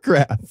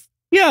paragraph.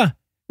 Yeah.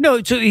 No,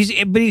 but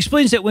he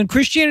explains that when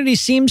Christianity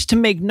seems to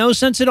make no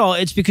sense at all,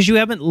 it's because you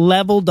haven't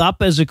leveled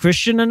up as a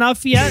Christian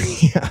enough yet.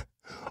 Yeah.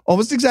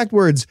 Almost exact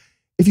words.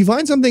 If you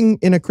find something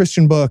in a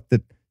Christian book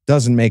that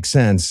doesn't make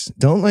sense,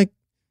 don't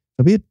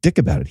Don't be a dick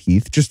about it,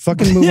 Heath. Just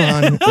fucking move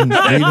on and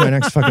read my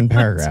next fucking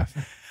paragraph.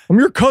 I'm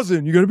your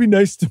cousin. You got to be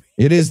nice to me.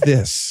 It is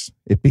this.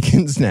 It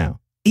begins now.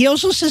 He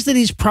also says that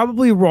he's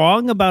probably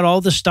wrong about all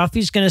the stuff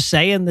he's going to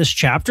say in this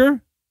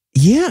chapter.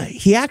 Yeah,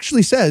 he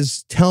actually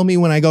says, tell me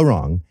when I go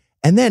wrong.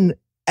 And then,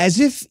 as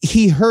if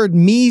he heard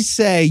me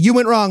say, you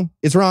went wrong.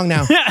 It's wrong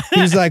now.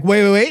 He's like,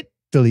 wait.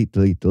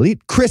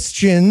 Delete.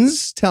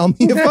 Christians, tell me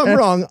if I'm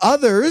wrong.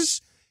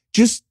 Others,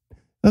 just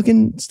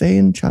fucking stay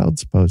in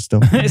child's pose.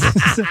 Don't.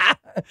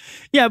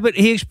 Yeah, but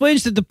he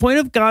explains that the point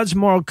of God's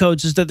moral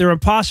codes is that they're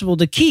impossible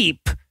to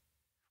keep,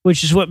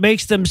 which is what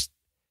makes them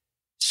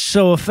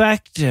so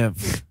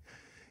effective.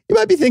 You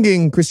might be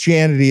thinking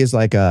Christianity is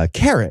like a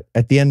carrot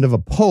at the end of a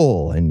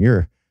pole and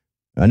you're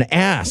an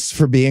ass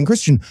for being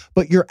Christian,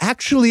 but you're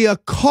actually a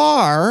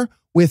car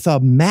with a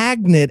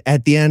magnet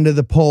at the end of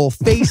the pole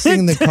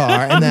facing the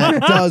car, and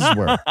that does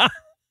work.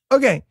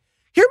 Okay,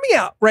 hear me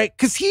out, right?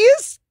 Because he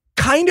is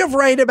kind of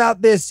right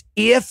about this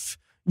if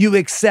you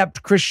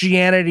accept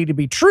Christianity to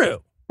be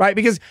true, right?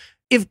 Because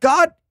if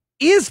God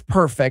is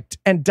perfect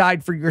and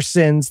died for your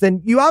sins,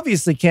 then you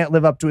obviously can't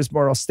live up to his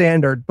moral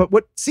standard. But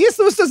what C.S.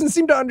 Lewis doesn't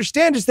seem to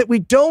understand is that we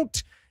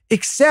don't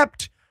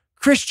accept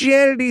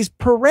Christianity's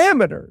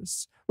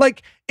parameters.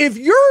 Like, if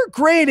you're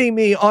grading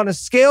me on a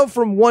scale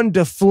from 1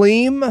 to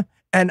phlegm,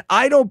 and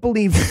I don't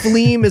believe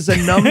phlegm is a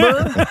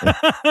number,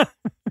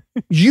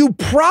 you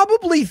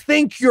probably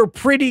think you're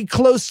pretty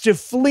close to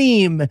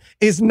phlegm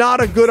is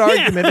not a good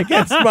argument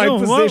against my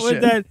position. What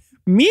would that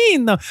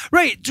mean, though?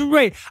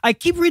 Right. I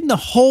keep reading the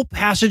whole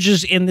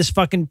passages in this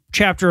fucking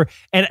chapter,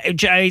 and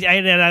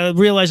I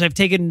realize I've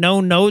taken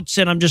no notes,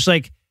 and I'm just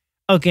like,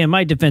 okay, in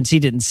my defense, he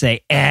didn't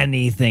say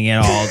anything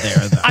at all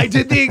there, though. I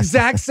did the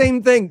exact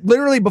same thing.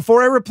 Literally,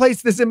 before I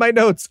replaced this in my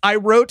notes, I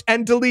wrote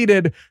and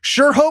deleted,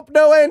 sure hope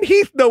Noah and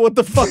Heath know what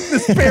the fuck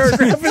this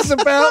paragraph is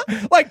about,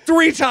 like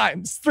 3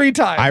 times.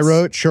 I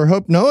wrote, sure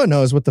hope Noah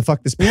knows what the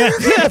fuck this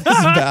paragraph is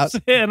about.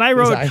 And I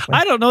wrote, exactly.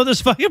 I don't know what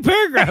this fucking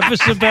paragraph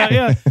is about.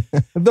 Yeah.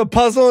 The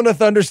puzzle in a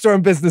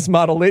thunderstorm business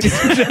model, ladies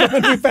and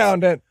gentlemen, we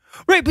found it.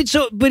 Right,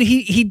 but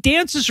he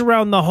dances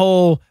around the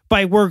whole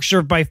by works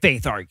or by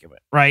faith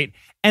argument, right?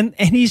 And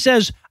he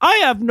says, I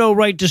have no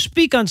right to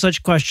speak on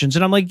such questions.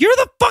 And I'm like, you're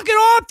the fucking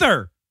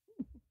author.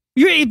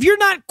 If you're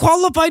not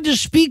qualified to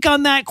speak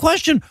on that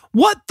question,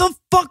 what the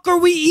fuck are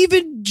we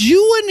even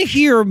doing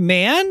here,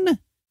 man?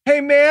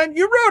 Hey, man,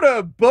 you wrote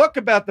a book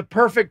about the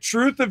perfect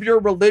truth of your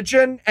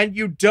religion, and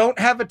you don't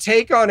have a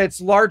take on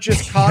its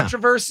largest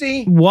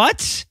controversy?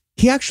 What?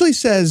 He actually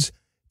says,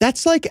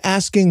 that's like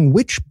asking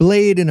which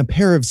blade in a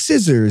pair of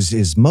scissors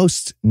is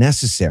most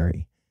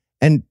necessary.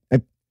 And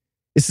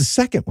it's the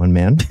second one,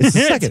 man. It's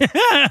the second.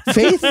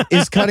 Faith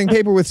is cutting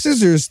paper with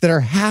scissors that are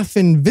half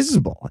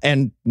invisible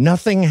and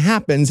nothing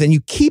happens. And you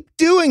keep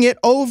doing it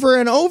over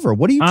and over.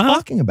 What are you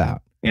talking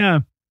about? Yeah.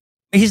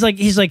 He's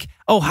like,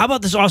 oh, how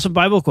about this awesome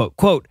Bible quote?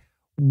 Quote,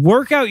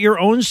 work out your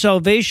own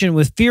salvation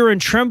with fear and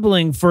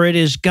trembling, for it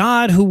is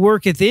God who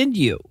worketh in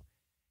you.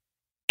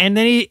 And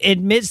then he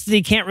admits that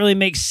he can't really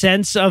make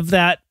sense of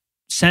that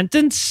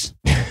sentence.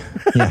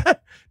 Yeah.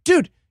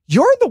 Dude,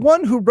 you're the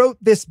one who wrote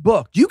this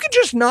book. You can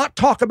just not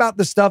talk about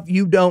the stuff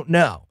you don't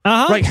know.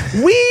 Right?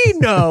 We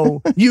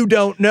know you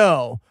don't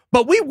know,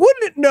 but we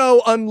wouldn't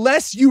know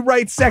unless you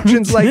write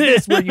sections like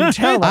this where you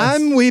tell us.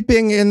 I'm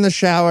weeping in the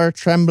shower,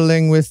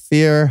 trembling with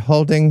fear,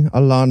 holding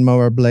a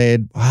lawnmower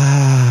blade.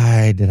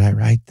 Why did I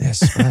write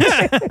this?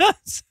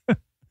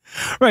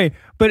 Right.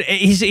 But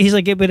he's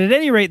like, but at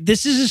any rate,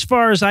 this is as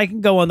far as I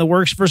can go on the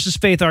works versus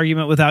faith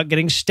argument without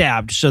getting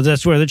stabbed. So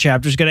that's where the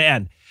chapter is going to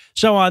end.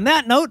 So on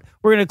that note,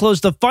 we're going to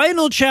close the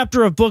final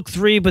chapter of book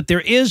 3, but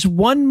there is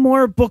one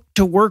more book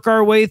to work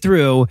our way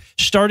through,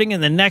 starting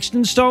in the next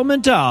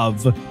installment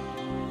of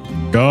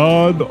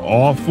God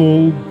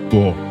Awful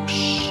Books.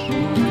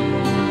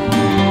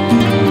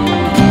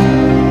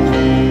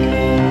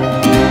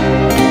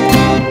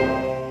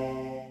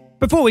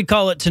 Before we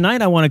call it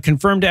tonight, I want to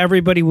confirm to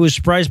everybody who was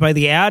surprised by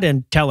the ad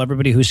and tell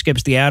everybody who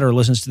skips the ad or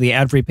listens to the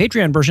ad-free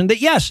Patreon version that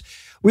yes,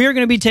 we are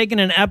going to be taking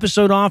an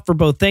episode off for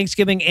both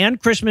Thanksgiving and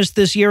Christmas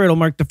this year. It'll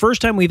mark the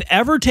first time we've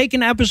ever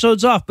taken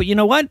episodes off. But you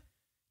know what?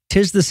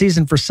 'Tis the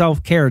season for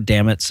self-care,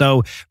 damn it.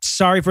 So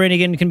sorry for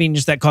any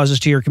inconvenience that causes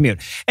to your commute.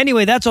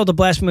 Anyway, that's all the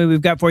blasphemy we've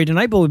got for you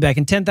tonight. We'll be back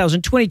in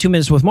 10,022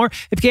 minutes with more.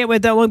 If you can't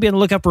wait that long, be on the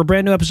lookout for a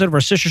brand new episode of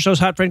our sister show's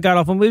Hot Friend God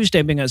Awful Movies,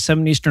 debuting at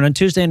 7 Eastern on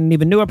Tuesday, and an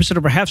even new episode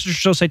of our half-sister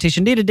show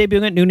Citation Needed,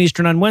 debuting at noon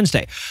Eastern on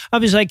Wednesday.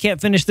 Obviously, I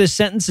can't finish this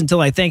sentence until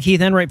I thank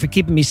Heath Enright for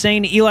keeping me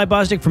sane, Eli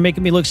Bosnick for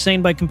making me look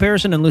sane by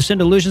comparison, and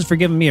Lucinda Lugeons for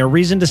giving me a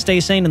reason to stay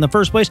sane in the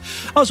first place.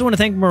 I also want to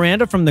thank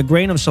Miranda from the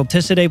Grain of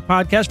Salticity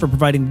podcast for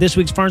providing this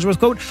week's Farnsworth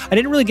quote. I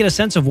didn't really get a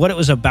sense of what it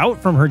was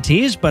about from her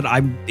tease, but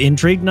I'm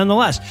intrigued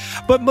nonetheless.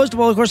 But most of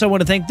all, of course, I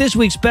want to thank this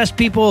week's best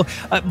people,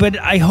 but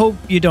I hope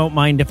you don't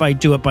mind if I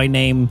do it by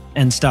name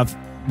and stuff.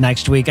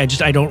 next week. I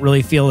don't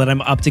really feel that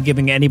I'm up to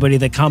giving anybody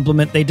the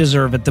compliment they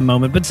deserve at the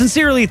moment. But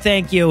sincerely,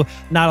 thank you.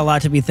 Not a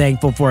lot to be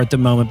thankful for at the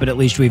moment, but at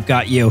least we've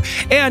got you.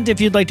 And if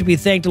you'd like to be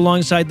thanked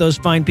alongside those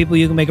fine people,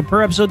 you can make a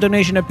per episode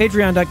donation at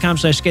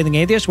patreon.com/Scathing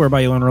Atheist,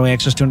 whereby you'll earn early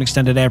access to an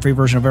extended ad-free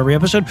version of every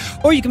episode.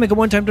 Or you can make a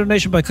one-time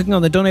donation by clicking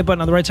on the donate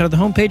button on the right side of the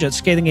homepage at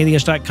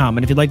ScathingAtheist.com.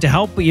 And if you'd like to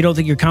help, but you don't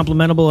think you're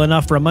complimentable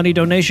enough for a money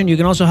donation, you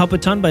can also help a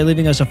ton by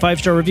leaving us a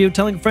 5-star review,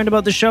 telling a friend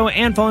about the show,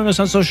 and following us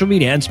on social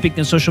media. And speaking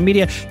of social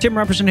media, Tim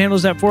Rapperson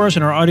handles that for us,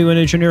 and our audio and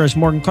engineer is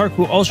Morgan Clark,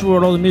 who also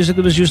wrote all the music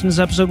that was used in this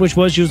episode, which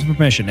was used with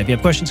permission. If you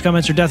have questions,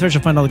 comments, or death threats,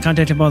 you'll find all the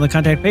contact info on the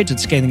contact page at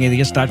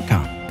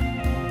ScathingAtheist.com.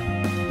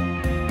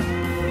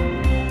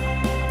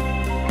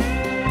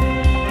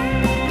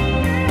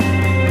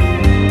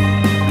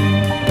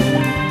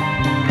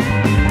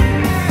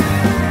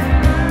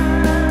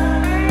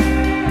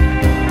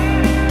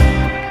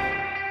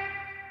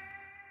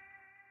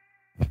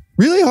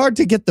 Really hard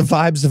to get the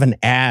vibes of an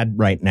ad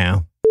right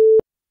now.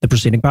 The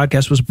preceding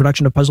podcast was a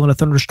production of Puzzle in a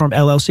Thunderstorm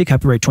LLC,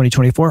 copyright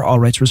 2024, all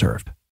rights reserved.